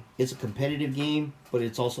a competitive game, but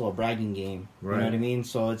it's also a bragging game. Right. You know what I mean?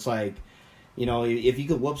 So it's like, if you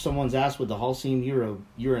could whoop someone's ass with the Halcyon,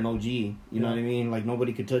 you're an OG. You know what I mean? Like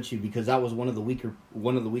nobody could touch you because that was one of the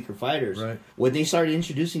weaker fighters. Right. When they started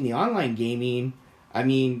introducing the online gaming, I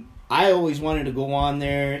mean, I always wanted to go on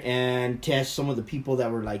there and test some of the people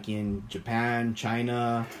that were like in Japan,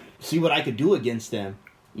 China, see what I could do against them.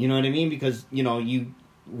 You know what I mean? Because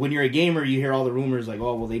when you're a gamer, you hear all the rumors like,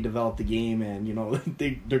 oh, well, they developed the game, and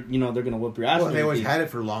they're gonna whoop your ass. Well, and they always everything. had it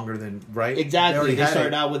for longer than right. Exactly. They already started had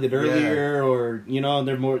it. out with it earlier, or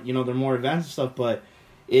they're more advanced and stuff. But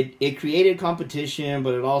it created competition,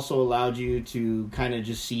 but it also allowed you to kind of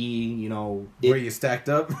just see where you stacked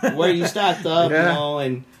up. where you stacked up, Yeah.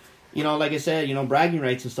 and like I said, bragging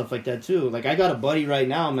rights and stuff like that too. Like I got a buddy right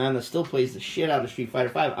now, man, that still plays the shit out of Street Fighter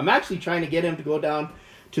 5. I'm actually trying to get him to go down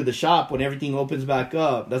to the shop when everything opens back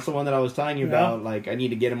up. That's the one that I was telling you about. Like I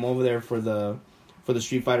need to get him over there for the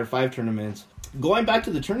Street Fighter 5 tournaments. Going back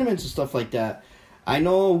to the tournaments and stuff like that, I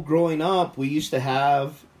know growing up we used to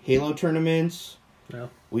have Halo tournaments. Yeah.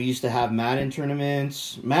 We used to have Madden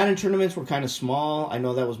tournaments. Madden tournaments were kind of small. I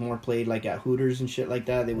know that was more played like at Hooters and shit like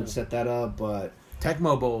that. They would set that up, but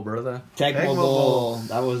Tecmo Bowl, brother. Tecmo Bowl,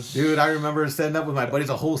 that was Dude, I remember setting up with my buddies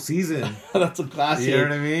a whole season. that's a classic. You know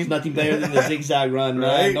what I mean? It's nothing better than the zigzag run,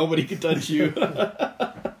 man. Right? Nobody can touch you.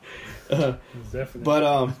 Definitely.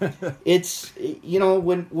 But it's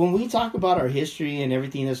when we talk about our history and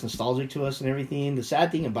everything that's nostalgic to us and everything, the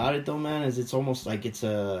sad thing about it though, man, is it's almost like it's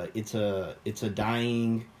a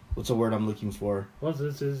dying. What's the word I'm looking for? Well,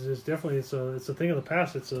 it's definitely it's a thing of the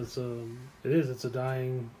past. It's a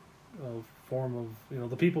dying form of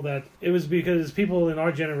the people that it was because people in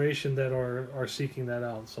our generation that are seeking that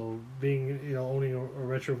out. So being owning a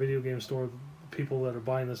retro video game store, people that are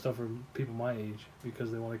buying this stuff are people my age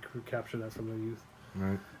because they want to capture that from their youth.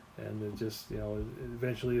 Right. And it just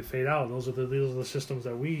eventually fade out. Those are the systems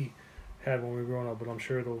that we had when we were growing up. But I'm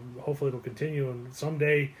sure hopefully it'll continue. And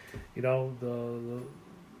someday,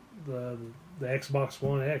 the Xbox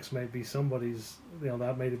One X might be somebody's.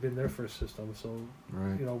 That might have been their first system. So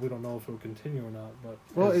Right. we don't know if it'll continue or not. But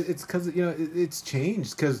Well, it's because it's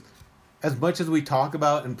changed. Because as much as we talk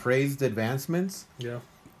about and praise the advancements, yeah,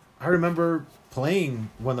 I remember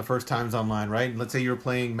playing one of the first times online. Right, and let's say you're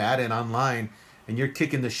playing Madden online, and you're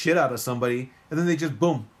kicking the shit out of somebody, and then they just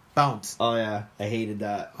boom bounce. Oh yeah, I hated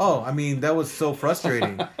that. Oh, I mean that was so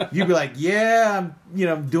frustrating. You'd be like, yeah,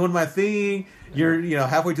 I'm doing my thing. You're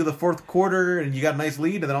halfway to the fourth quarter, and you got a nice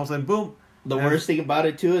lead, and then all of a sudden, boom. The worst thing about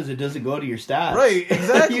it too is it doesn't go to your stats. Right,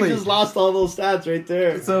 exactly. You just lost all those stats right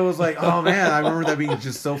there. So it was like, oh man, I remember that being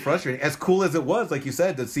just so frustrating. As cool as it was, like you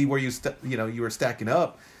said, to see where you were stacking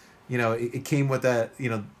up, it came with that,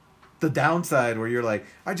 the downside where you're like,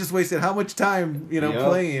 I just wasted how much time, Yep.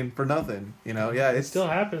 playing for nothing. Yeah, it still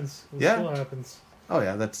happens. It Yeah. still happens. Oh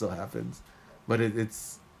yeah, that still happens, but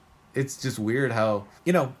it's just weird how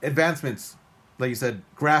advancements, like you said,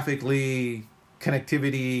 graphically,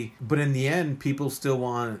 connectivity, but in the end, people still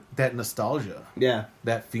want that nostalgia. Yeah.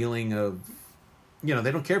 That feeling of, they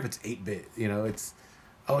don't care if it's 8-bit. It's,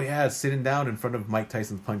 oh yeah, it's sitting down in front of Mike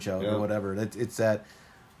Tyson's Punch Out Yeah. or whatever. It's that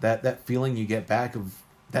feeling you get back of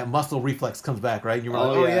that muscle reflex comes back, right? And you're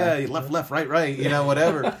like, oh yeah, left, right,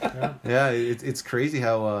 whatever. Yeah, it's crazy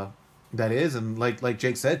how that is, and like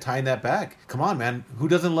Jake said, tying that back. Come on, man, who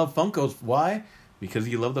doesn't love Funkos? Why? Because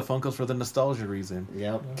you love the Funkos for the nostalgia reason.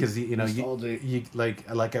 Yep. Because Nostalgic. you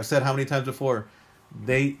like I've said how many times before,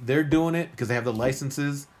 they're doing it because they have the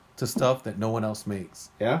licenses to stuff that no one else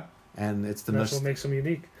makes, Yeah. and it's the That's what makes them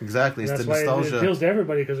unique. exactly. And It's that's the why nostalgia. it appeals to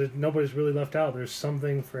everybody because nobody's really left out. There's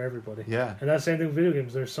something for everybody. Yeah. And that's the same thing with video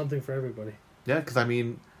games. There's something for everybody. Yeah, because I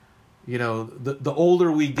mean, the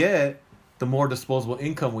older we get, the more disposable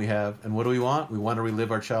income we have, and what do we want? We want to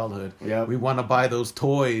relive our childhood. Yep. We want to buy those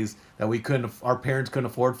toys that our parents couldn't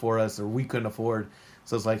afford for us, or we couldn't afford.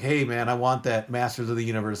 So it's like, hey man, I want that Masters of the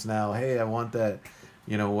Universe now. Hey, I want that,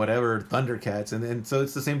 whatever Thundercats, and so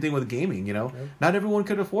it's the same thing with gaming. Not everyone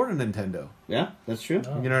could afford a Nintendo. Yeah, that's true.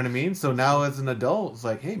 No. You know what I mean? So now as an adult, it's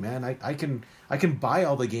like, hey man, I can buy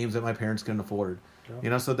all the games that my parents couldn't afford.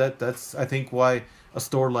 Yeah. So that's I think why a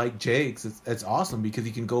store like Jake's it's awesome, because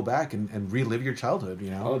you can go back and relive your childhood.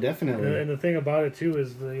 Oh, definitely. And the thing about it too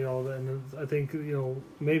is, and I think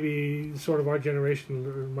maybe sort of our generation,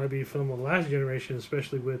 or might be from the last generation,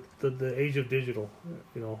 especially with the age of digital.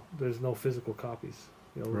 There's no physical copies.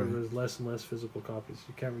 Right. There's less and less physical copies.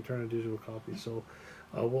 You can't return a digital copy. So,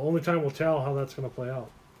 only time will tell how that's going to play out.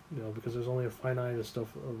 Because there's only a finite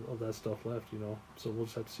of that stuff left. So we'll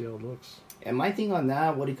just have to see how it looks. And my thing on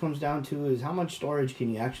that, what it comes down to is how much storage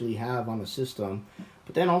can you actually have on a system.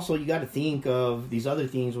 But then also you got to think of these other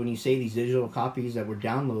things when you say these digital copies that we're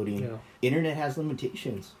downloading. Yeah. Internet has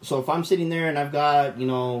limitations. So if I'm sitting there and I've got,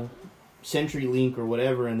 CenturyLink or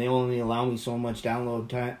whatever, and they only allow me so much download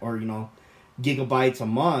time or, gigabytes a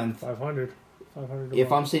month. 500.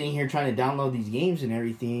 If I'm sitting here trying to download these games and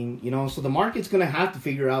everything, so the market's going to have to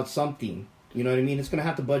figure out something. You know what I mean? It's going to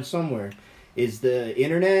have to budge somewhere. Is the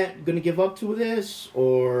internet going to give up to this?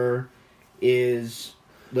 Or is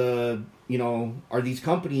are these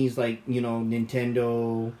companies like,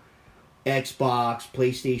 Nintendo, Xbox,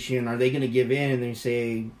 PlayStation, are they going to give in and they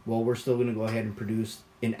say, well, we're still going to go ahead and produce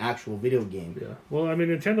an actual video game? Yeah. Well, I mean,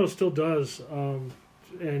 Nintendo still does.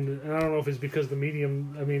 And I don't know if it's because the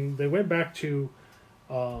medium. I mean, they went back to,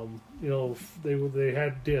 they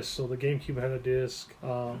had discs. So the GameCube had a disc.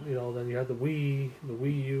 Then you had the Wii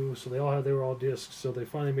U. So they were all discs. So they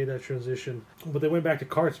finally made that transition. But they went back to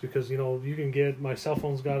carts because you can get, my cell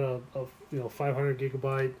phone's got a 500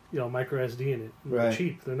 gigabyte micro SD in it. Right. They're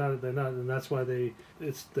cheap. They're not, and that's why they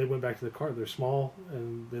went back to the cart. They're small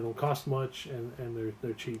and they don't cost much, and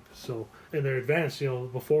they're cheap. So, and they're advanced.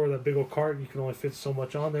 Before that big old cart, you can only fit so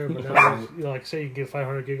much on there. But now, like say you can get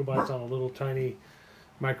 500 gigabytes on a little tiny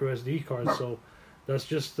micro SD card. So that's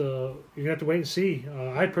just you're gonna have to wait and see.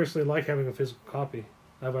 I personally like having a physical copy.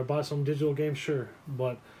 Have I bought some digital games? Sure,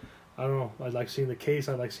 but I don't know. I like seeing the case.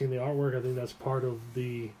 I like seeing the artwork. I think that's part of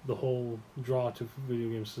the whole draw to video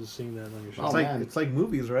games, is seeing that on your shelf. It's like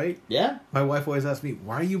movies, right? Yeah. My wife always asks me,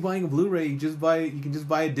 "Why are you buying a Blu-ray? You can just buy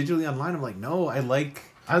it digitally online." I'm like, "No, I like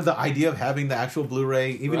The idea of having the actual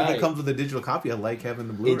Blu-ray, even if Right. it comes with a digital copy, I like having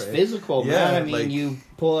the Blu-ray. It's physical, Yeah, man. I mean, like- you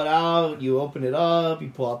pull it out, you open it up, you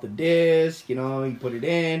pull out the disc, you know, you put it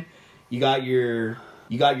in. You got your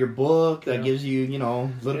book that Yeah. gives you, you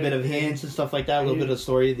know, a little Yeah. bit of hints and stuff like that, a little Yeah. bit of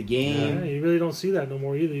story of the game. Yeah, you really don't see that no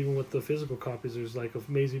more either. Even with the physical copies, there's like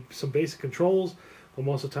amazing some basic controls, but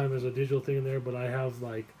most of the time there's a digital thing in there. But I have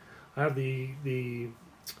the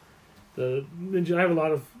Ninja. I have a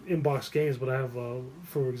lot of inbox games, but I have,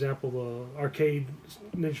 for example, the arcade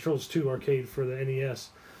Ninja Turtles 2 arcade for the NES.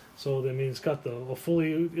 So I mean, it's got a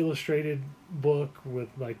fully illustrated book with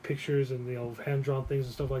like pictures and hand drawn things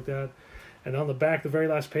and stuff like that. And on the back, the very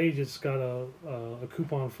last page, it's got a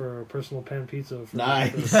coupon for a personal pan pizza.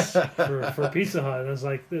 Nice. For Pizza Hut. And it's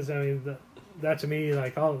like this. I mean, that to me,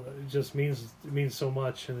 like, it just means so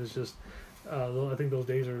much. And it's just, I think those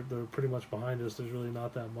days they're pretty much behind us. There's really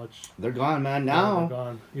not that much. They're gone, man. They're Now,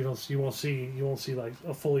 gone. You won't see like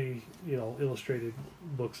a fully illustrated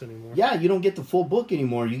books anymore. yeah, you don't get the full book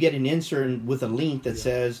anymore. You get an insert with a link that Yeah.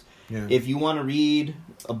 says, Yeah. if you want to read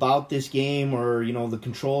about this game or, you know, the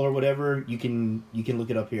control or whatever, you can look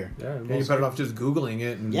it up here. Yeah, and Yeah, you're most, better off just Googling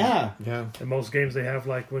it. And, Yeah. Yeah. in most games they have,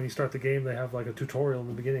 like, when you start the game, they have like a tutorial in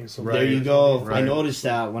the beginning. So Right. There you go. Right. I noticed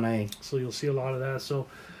that when I... So you'll see a lot of that. So,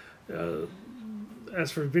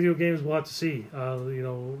 as for video games, we'll have to see.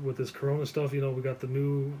 With this Corona stuff, we got the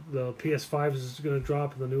PS5 is going to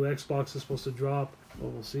drop, and the new Xbox is supposed to drop.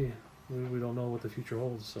 Well, we'll see. We don't know what the future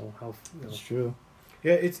holds. So how It's true.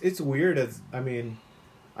 Yeah, it's weird.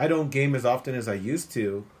 I don't game as often as I used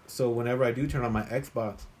to. So whenever I do turn on my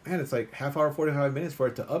Xbox, man, it's like half hour, 45 minutes for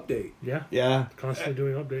it to update. yeah, Yeah. constantly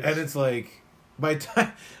doing updates. And it's like, by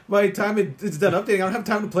the time it's done updating, I don't have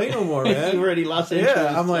time to play no more, man. You already lost interest.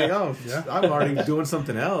 Yeah, I'm like, oh, Yeah. I'm already doing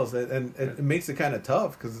something else, and it makes it kind of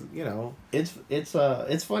tough because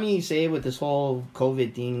It's funny you say with this whole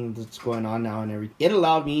COVID thing that's going on now and everything. It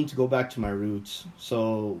allowed me to go back to my roots.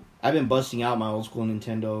 So I've been busting out my old school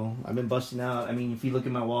Nintendo. I've been busting out. I mean, if you look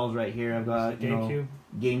at my walls right here, I've got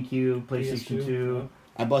GameCube, PlayStation 2.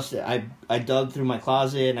 yeah. I dug through my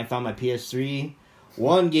closet and I found my PS3.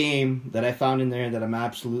 One game that I found in there that I'm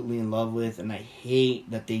absolutely in love with, and I hate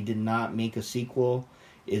that they did not make a sequel,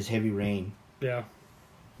 is Heavy Rain. Yeah,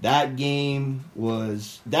 That game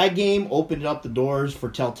opened up the doors for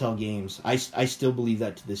Telltale Games. I still believe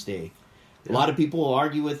that to this day. A Yeah. lot of people will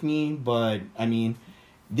argue with me, but I mean,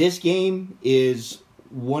 this game is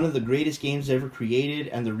one of the greatest games ever created,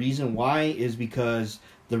 and the reason why is because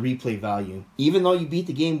the replay value. Even though you beat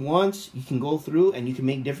the game once, you can go through and you can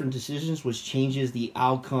make different decisions, which changes the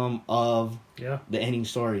outcome of yeah. the ending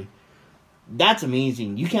story. That's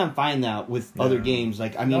amazing. You can't find that with Yeah. other games.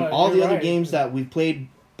 Like, I mean, No, all the you're other right. games that we've played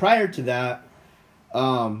prior to that,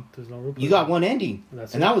 There's no replay. you got one ending,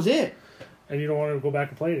 That's and it. that was it. And you don't want to go back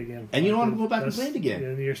and play it again. And you don't want to go back and That's- play it again.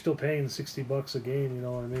 And you're still paying $60 a game. You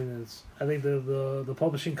know what I mean? I think the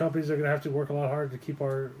publishing companies are going to have to work a lot harder to keep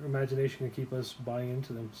our imagination and keep us buying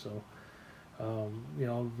into them. So,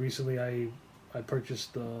 recently I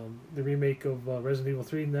purchased the remake of Resident Evil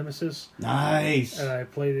 3 Nemesis, Nice. and I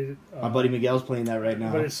played it. My buddy Miguel's playing that right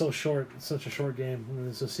now. But it's so short. It's such a short game. I mean,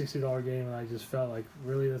 it's a $60 game, and I just felt like,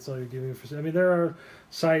 really, that's all you're giving me for. I mean, there are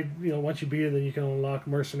side. Once you beat it, then you can unlock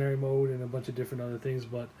mercenary mode and a bunch of different other things.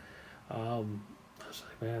 But I was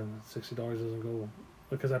like, man, $60 doesn't go,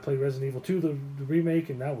 because I played Resident Evil 2, the remake,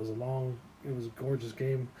 and that was it was a gorgeous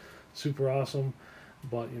game, super awesome.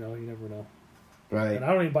 But you never know. Right. And I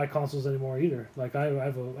don't even buy consoles anymore either. Like I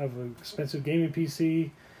have an expensive gaming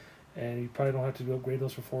PC, and you probably don't have to upgrade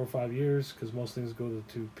those for 4 or 5 years because most things go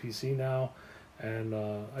to PC now. And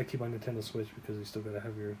I keep my Nintendo Switch because you still got to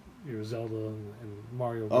have your Zelda and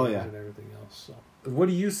Mario games Oh, yeah. and everything else. So what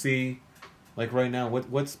do you see, like right now?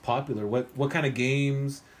 What's popular? What kind of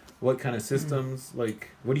games? What kind of systems? Like,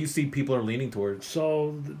 what do you see people are leaning towards?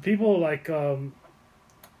 People like.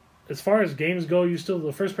 As far as games go,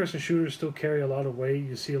 the first-person shooters still carry a lot of weight.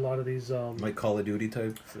 You see a lot of these Like Call of Duty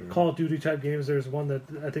types? Or... Call of Duty type games. There's one that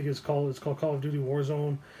I think it's called Call of Duty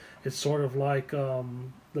Warzone. It's sort of like the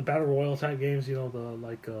battle royale type games.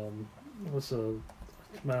 What's the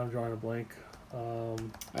man? I'm drawing a blank.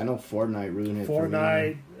 I know Fortnite ruined it.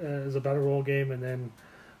 Fortnite is a battle royale game, and then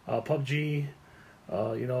PUBG.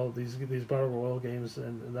 These battle royale games,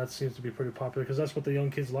 and that seems to be pretty popular because that's what the young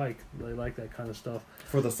kids like. They like that kind of stuff.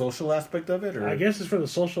 For the social aspect of it, or I guess it's for the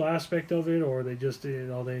social aspect of it, or they just they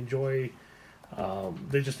enjoy.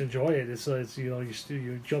 They just enjoy it. It's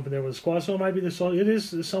you jump in there with a squad, so it might be it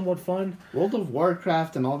is somewhat fun. World of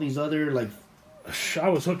Warcraft and all these other I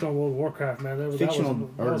was hooked on World of Warcraft, man. That Fictional,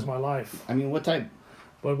 was my life. I mean, what type?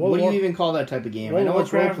 But What do you even call that type of game? I know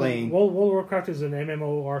it's role playing. World of Warcraft is an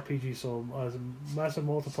MMORPG, so it's a massive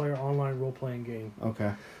multiplayer online role playing game.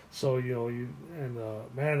 Okay. So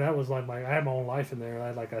man, that was like I had my own life in there. I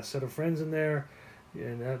had like a set of friends in there,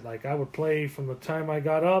 and I would play from the time I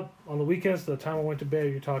got up on the weekends to the time I went to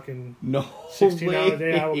bed. You're talking No 16-hour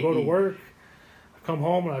day. I would go to work, come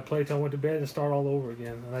home, and I'd play till I went to bed and start all over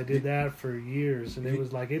again. And I did that for years, and it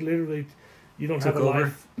was like it literally. You don't have a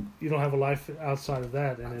life. You don't have a life outside of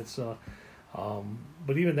that, and it's.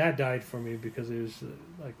 But even that died for me because it was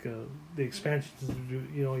the expansions.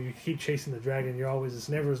 You keep chasing the dragon. It's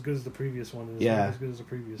never as good as the previous one. And it's never as good as the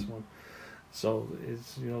previous one. So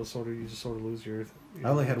it's you just sort of lose your. I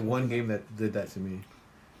only had one game that did that to me,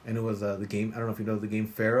 and it was the game. I don't know if you know the game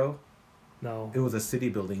Pharaoh. No. It was a city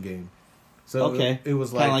building game. So okay. It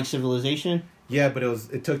was kind of like Civilization. Yeah, but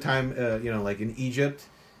it took time. Like in Egypt.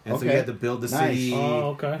 And so you had to build the city.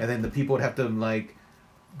 Oh, okay. And then the people would have to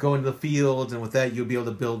go into the fields, and with that you'd be able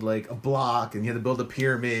to build a block, and you had to build a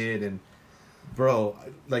pyramid. And bro,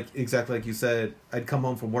 exactly like you said, I'd come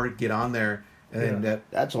home from work, get on there, and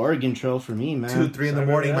that's Oregon Trail for me, man. 2-3 in the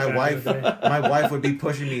morning, my wife would be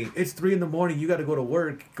pushing me. It's 3 a.m. You got to go to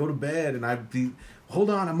work, go to bed, and I'd be, hold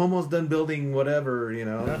on, I'm almost done building whatever.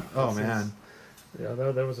 Yeah, oh man. Yeah,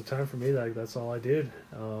 there was a time for me that that's all I did.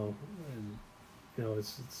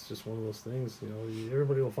 It's just one of those things.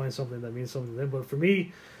 Everybody will find something that means something to them. But for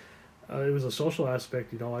me, it was a social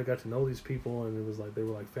aspect. I got to know these people, and it was like they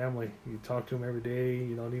were like family. You talk to them every day.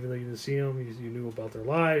 And even though you didn't see them, you knew about their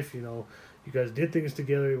life. You guys did things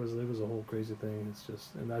together. It was a whole crazy thing. It's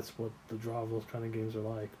just, and that's what the draw of those kind of games are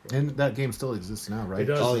like. Bro. And that game still exists now, right? It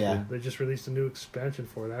does. Oh yeah. They just released a new expansion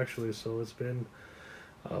for it actually. So it's been.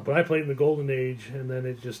 But I played in the golden age, and then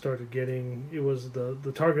it just started getting. It was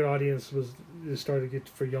the target audience started to get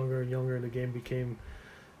for younger and younger, and the game became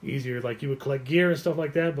easier. Like you would collect gear and stuff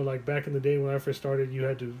like that, but back in the day when I first started, you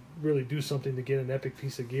had to really do something to get an epic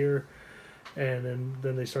piece of gear, and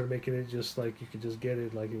then they started making it just like you could just get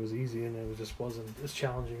it, like it was easy, and it just wasn't as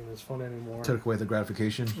challenging and as fun anymore. Took away the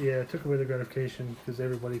gratification. Yeah, it took away the gratification because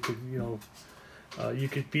everybody could you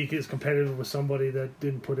could be as competitive with somebody that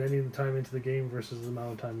didn't put any of the time into the game versus the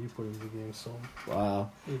amount of time you put into the game. So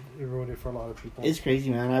wow, it ruined it for a lot of people. It's crazy,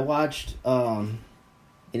 man. I watched an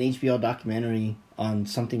HBO documentary on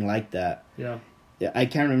something like that. Yeah. I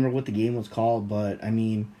can't remember what the game was called, but I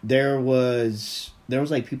mean, there was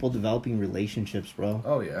people developing relationships, bro.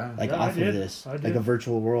 Oh yeah. Off of this, like a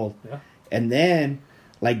virtual world. Yeah. And then,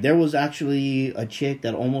 there was actually a chick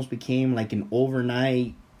that almost became an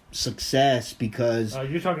overnight success because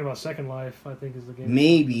you're talking about Second Life, I think is the game.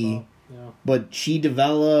 Maybe, yeah. But she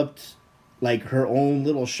developed her own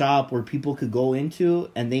little shop where people could go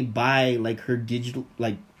into and they buy her digital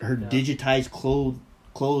digitized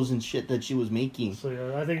clothes and shit that she was making. So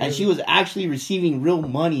yeah, I think, and she was actually receiving real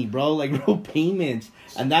money, bro, real payments,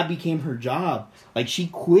 and that became her job. She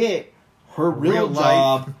quit her real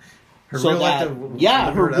job. Her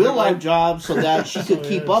real life job, so that she could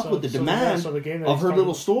keep up with the demand of her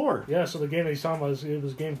little store. Yeah, so the game that he's talking about was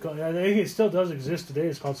a game called, I think it still does exist today.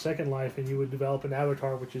 It's called Second Life, and you would develop an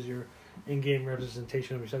avatar, which is your in-game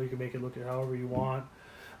representation of yourself. You can make it look at however you want,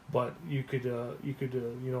 but you could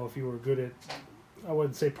if you were good at, I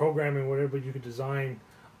wouldn't say programming or whatever, but you could design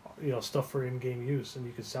stuff for in-game use, and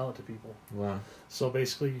you could sell it to people. Wow. So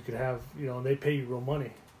basically, you could have and they pay you real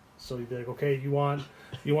money. So you'd be like, okay, you want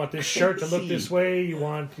this shirt to look this way, you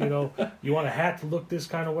want a hat to look this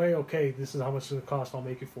kind of way. Okay, this is how much it's gonna cost. I'll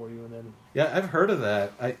make it for you, and then. Yeah, I've heard of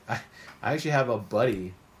that. I actually have a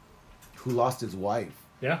buddy who lost his wife.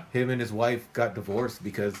 Yeah. Him and his wife got divorced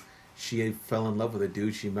because she fell in love with a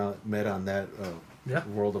dude she met on that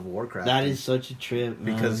World of Warcraft. That is such a trip,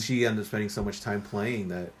 man. Because she ended up spending so much time playing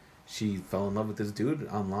that she fell in love with this dude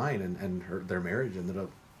online, and their marriage ended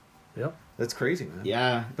up. Yep. That's crazy, man.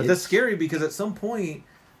 Yeah. But that's scary because at some point,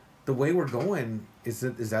 the way we're going, is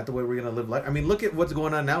that the way we're going to live life? I mean, look at what's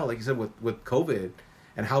going on now, like you said, with COVID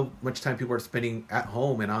and how much time people are spending at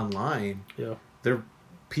home and online. Yeah.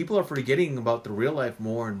 People are forgetting about the real life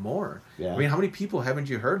more and more. Yeah. I mean, how many people haven't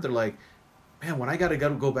you heard? They're like, man, when I got to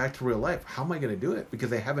go back to real life, how am I going to do it? Because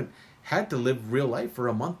they haven't had to live real life for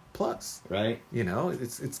a month plus. Right.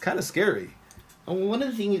 It's kind of scary. One of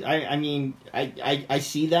the things I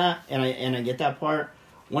see that and I get that part.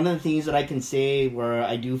 One of the things that I can say where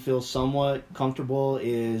I do feel somewhat comfortable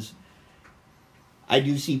is I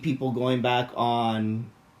do see people going back on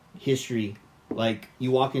history. Like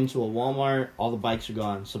you walk into a Walmart, all the bikes are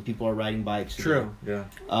gone, so people are riding bikes. True. Yeah.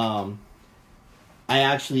 I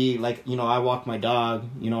actually, like, you know, I walk my dog,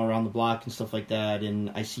 you know, around the block and stuff like that,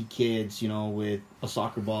 and I see kids, you know, with a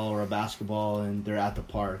soccer ball or a basketball, and they're at the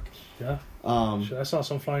park. Yeah. Shit, I saw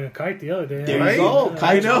some flying a kite the other day. There Right? you go. I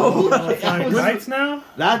Kites. know. Flying kites now?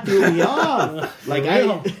 That threw me off. Like,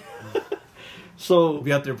 real. So We'll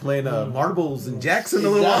be out there playing marbles and jacks in a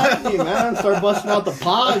little while. exactly, man. Start busting out the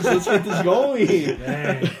pods. Let's get this going.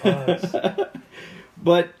 Dang, pause.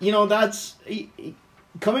 But you know, that's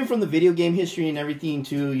coming from the video game history and everything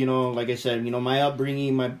too. You know, like I said, you know, my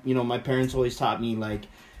upbringing, my parents always taught me, like,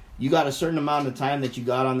 you got a certain amount of time that you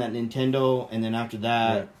got on that Nintendo, and then after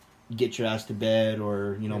that, Right. get your ass to bed,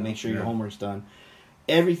 or you know, make sure your Yeah. homework's done.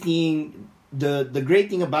 Everything. The great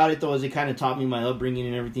thing about it though is it kind of taught me my upbringing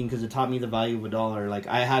and everything, because it taught me the value of $1. Like,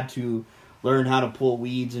 I had to learn how to pull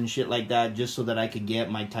weeds and shit like that just so that I could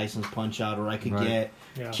get Mike Tyson's Punch Out, or I could Right. get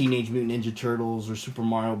Yeah. Teenage Mutant Ninja Turtles or Super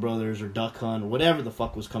Mario Brothers or Duck Hunt or whatever the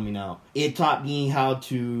fuck was coming out. It taught me how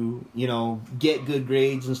to, you know, get good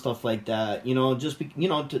grades and stuff like that. You know,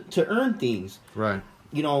 to earn things. Right.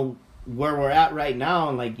 You know, where we're at right now,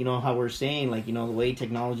 and like, you know, how we're saying, like, you know, the way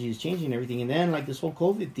technology is changing and everything, and then like this whole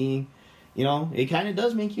COVID thing, you know, it kind of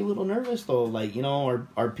does make you a little nervous though. Like, you know,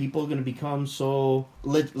 are people going to become so?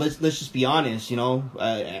 Let's just be honest, you know,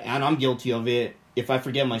 and I'm guilty of it. If I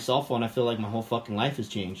forget my cell phone, I feel like my whole fucking life has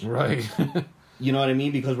changed. Right. You know what I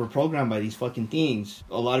mean? Because we're programmed by these fucking things.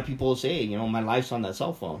 A lot of people will say, you know, my life's on that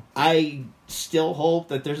cell phone. I still hope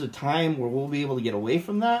that there's a time where we'll be able to get away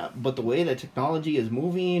from that. But the way that technology is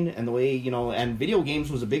moving, and the way, you know, and video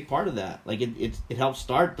games was a big part of that. Like, it helped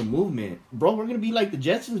start the movement. Bro, we're going to be like the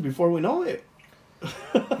Jetsons before we know it.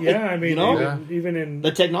 Yeah, I mean, You know? even in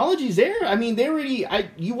The technology's there. I mean,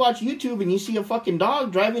 you watch YouTube and you see a fucking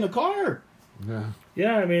dog driving a car. Yeah.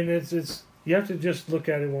 yeah, I mean, it's you have to just look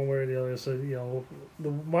at it one way or the other. So, you know,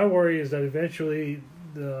 my worry is that eventually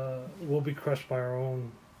we'll be crushed by our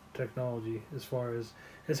own technology. As far as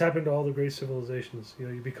it's happened to all the great civilizations, you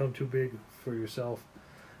know, you become too big for yourself.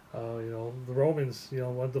 You know, the Romans, you know,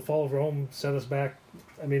 when the fall of Rome set us back.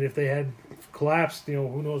 I mean, if they had collapsed, you know,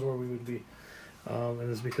 who knows where we would be.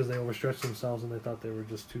 And it's because they overstretched themselves and they thought they were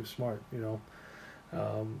just too smart, you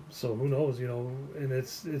know. So who knows, you know, and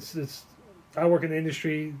it's I work in the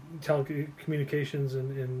industry, telecommunications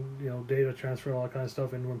and you know, data transfer, all that kind of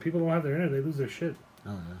stuff. And when people don't have their internet, they lose their shit.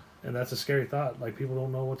 Oh yeah. And that's a scary thought. Like, people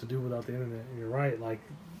don't know what to do without the internet. And you're right. Like,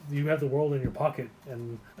 you have the world in your pocket.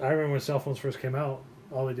 And I remember when cell phones first came out,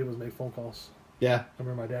 all they did was make phone calls. Yeah. I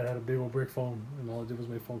remember my dad had a big old brick phone, and all it did was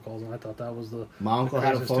make phone calls. And I thought that was the My uncle had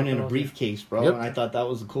a craziest phone in a technology. briefcase, bro. Yep. And I thought that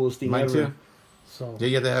was the coolest thing Mine ever. too. so. Yeah,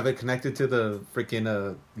 you have to have it connected to the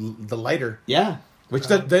freaking the lighter, Yeah. which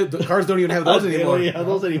the cars don't even have those They anymore. don't have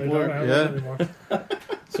those They don't anymore. have Yeah. those anymore.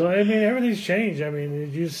 So I mean, everything's changed. I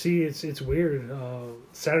mean, you see, it's weird.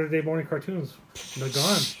 Saturday morning cartoons, they're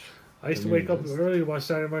gone. I used to wake up early to watch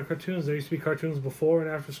Saturday morning cartoons. There used to be cartoons before and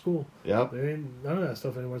after school. Yep. There ain't none of that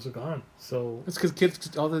stuff anymore. It's gone. So. It's because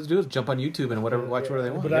kids, all they do is jump on YouTube and whatever, watch whatever they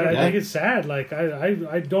want. But Yeah. I think it's sad. Like I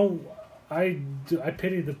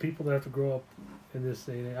pity the people that have to grow up in this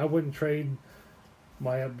day and age. I wouldn't trade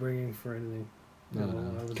my upbringing for anything. No,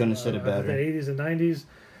 no. I was- Couldn't have said it better. The 80s and 90s,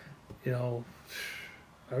 you know,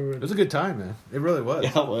 It was a good time, man. It really was.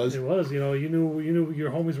 Yeah, it was. It was, you know, you knew your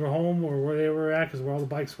homies were home or where they were at because where all the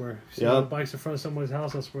bikes were. You see all Yep. the bikes in front of someone's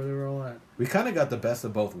house, that's where they were all at. We kind of got the best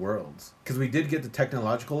of both worlds because we did get the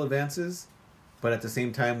technological advances, but at the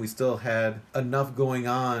same time, we still had enough going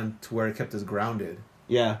on to where it kept us grounded.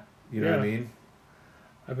 Yeah. You know what I Yeah. mean?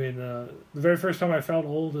 I mean, the very first time I felt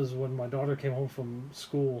old is when my daughter came home from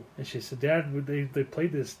school and she said, "Dad, they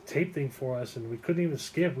played this tape thing for us and we couldn't even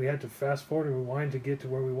skip. We had to fast forward and rewind to get to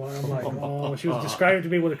where we wanted." I'm like, oh, she was describing to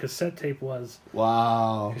me what a cassette tape was.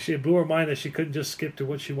 Wow. She blew her mind that she couldn't just skip to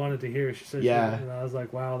what she wanted to hear. She said, Yeah. and I was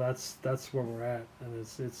like, wow, that's where we're at, and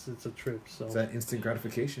it's a trip. So It's that instant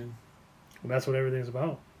gratification. and that's what everything's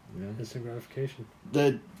about, Yeah. instant gratification.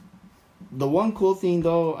 The one cool thing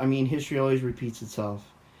though, I mean, history always repeats itself.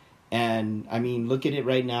 And I mean, look at it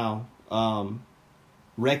right now.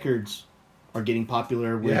 Records are getting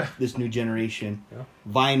popular with Yeah. this new generation. Yeah.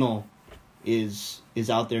 Vinyl is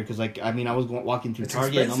out there because, like, I mean, I was walking through It's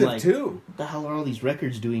Target and I'm expensive like, too. what the hell are all these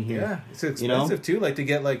records doing here? Yeah, it's expensive You know? too. Like to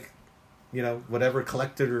get like, you know, whatever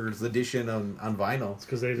collector's edition on vinyl. It's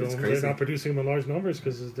because It's they're crazy. not producing them in large numbers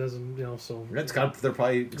because it doesn't, you know. So It's got, they're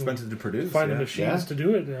probably expensive to produce. finding yeah. machines to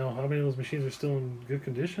do it. You know, how many of those machines are still in good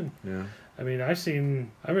condition? Yeah. I mean, I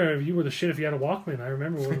remember you were the shit if you had a Walkman. I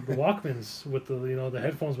remember the Walkmans with the, the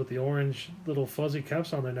headphones with the orange little fuzzy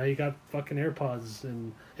caps on there. Now you got fucking AirPods,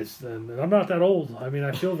 and I'm not that old. I mean,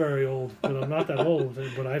 I feel very old, but I'm not that old.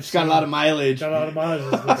 But I've got a lot of mileage. Got a lot of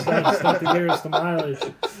mileage. It's not the nearest to mileage.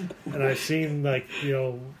 And I've seen, like,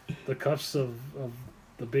 the cuffs of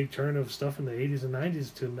the big turn of stuff in the 80s and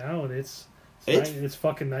 90s to now, and it's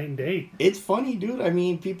fucking night and day. It's funny, dude. I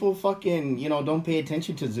mean, people fucking, don't pay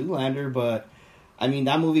attention to Zoolander, but, I mean,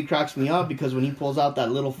 that movie cracks me up because when he pulls out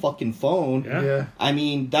that little fucking phone, Yeah. I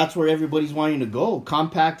mean, that's where everybody's wanting to go,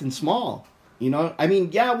 compact and small. I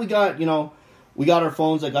mean, yeah, we got our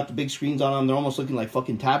phones that got the big screens on them. They're almost looking like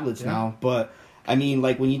fucking tablets now, but... I mean,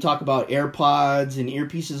 like, when you talk about AirPods and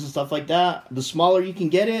earpieces and stuff like that, the smaller you can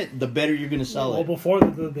get it, the better you're going to sell it. Well, before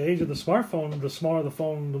the age of the smartphone, the smaller the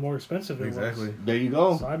phone, the more expensive it was. Exactly. There you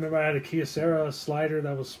go. So I remember I had a Kyocera slider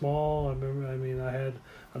that was small. I had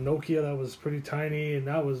a Nokia that was pretty tiny, and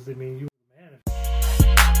that was, you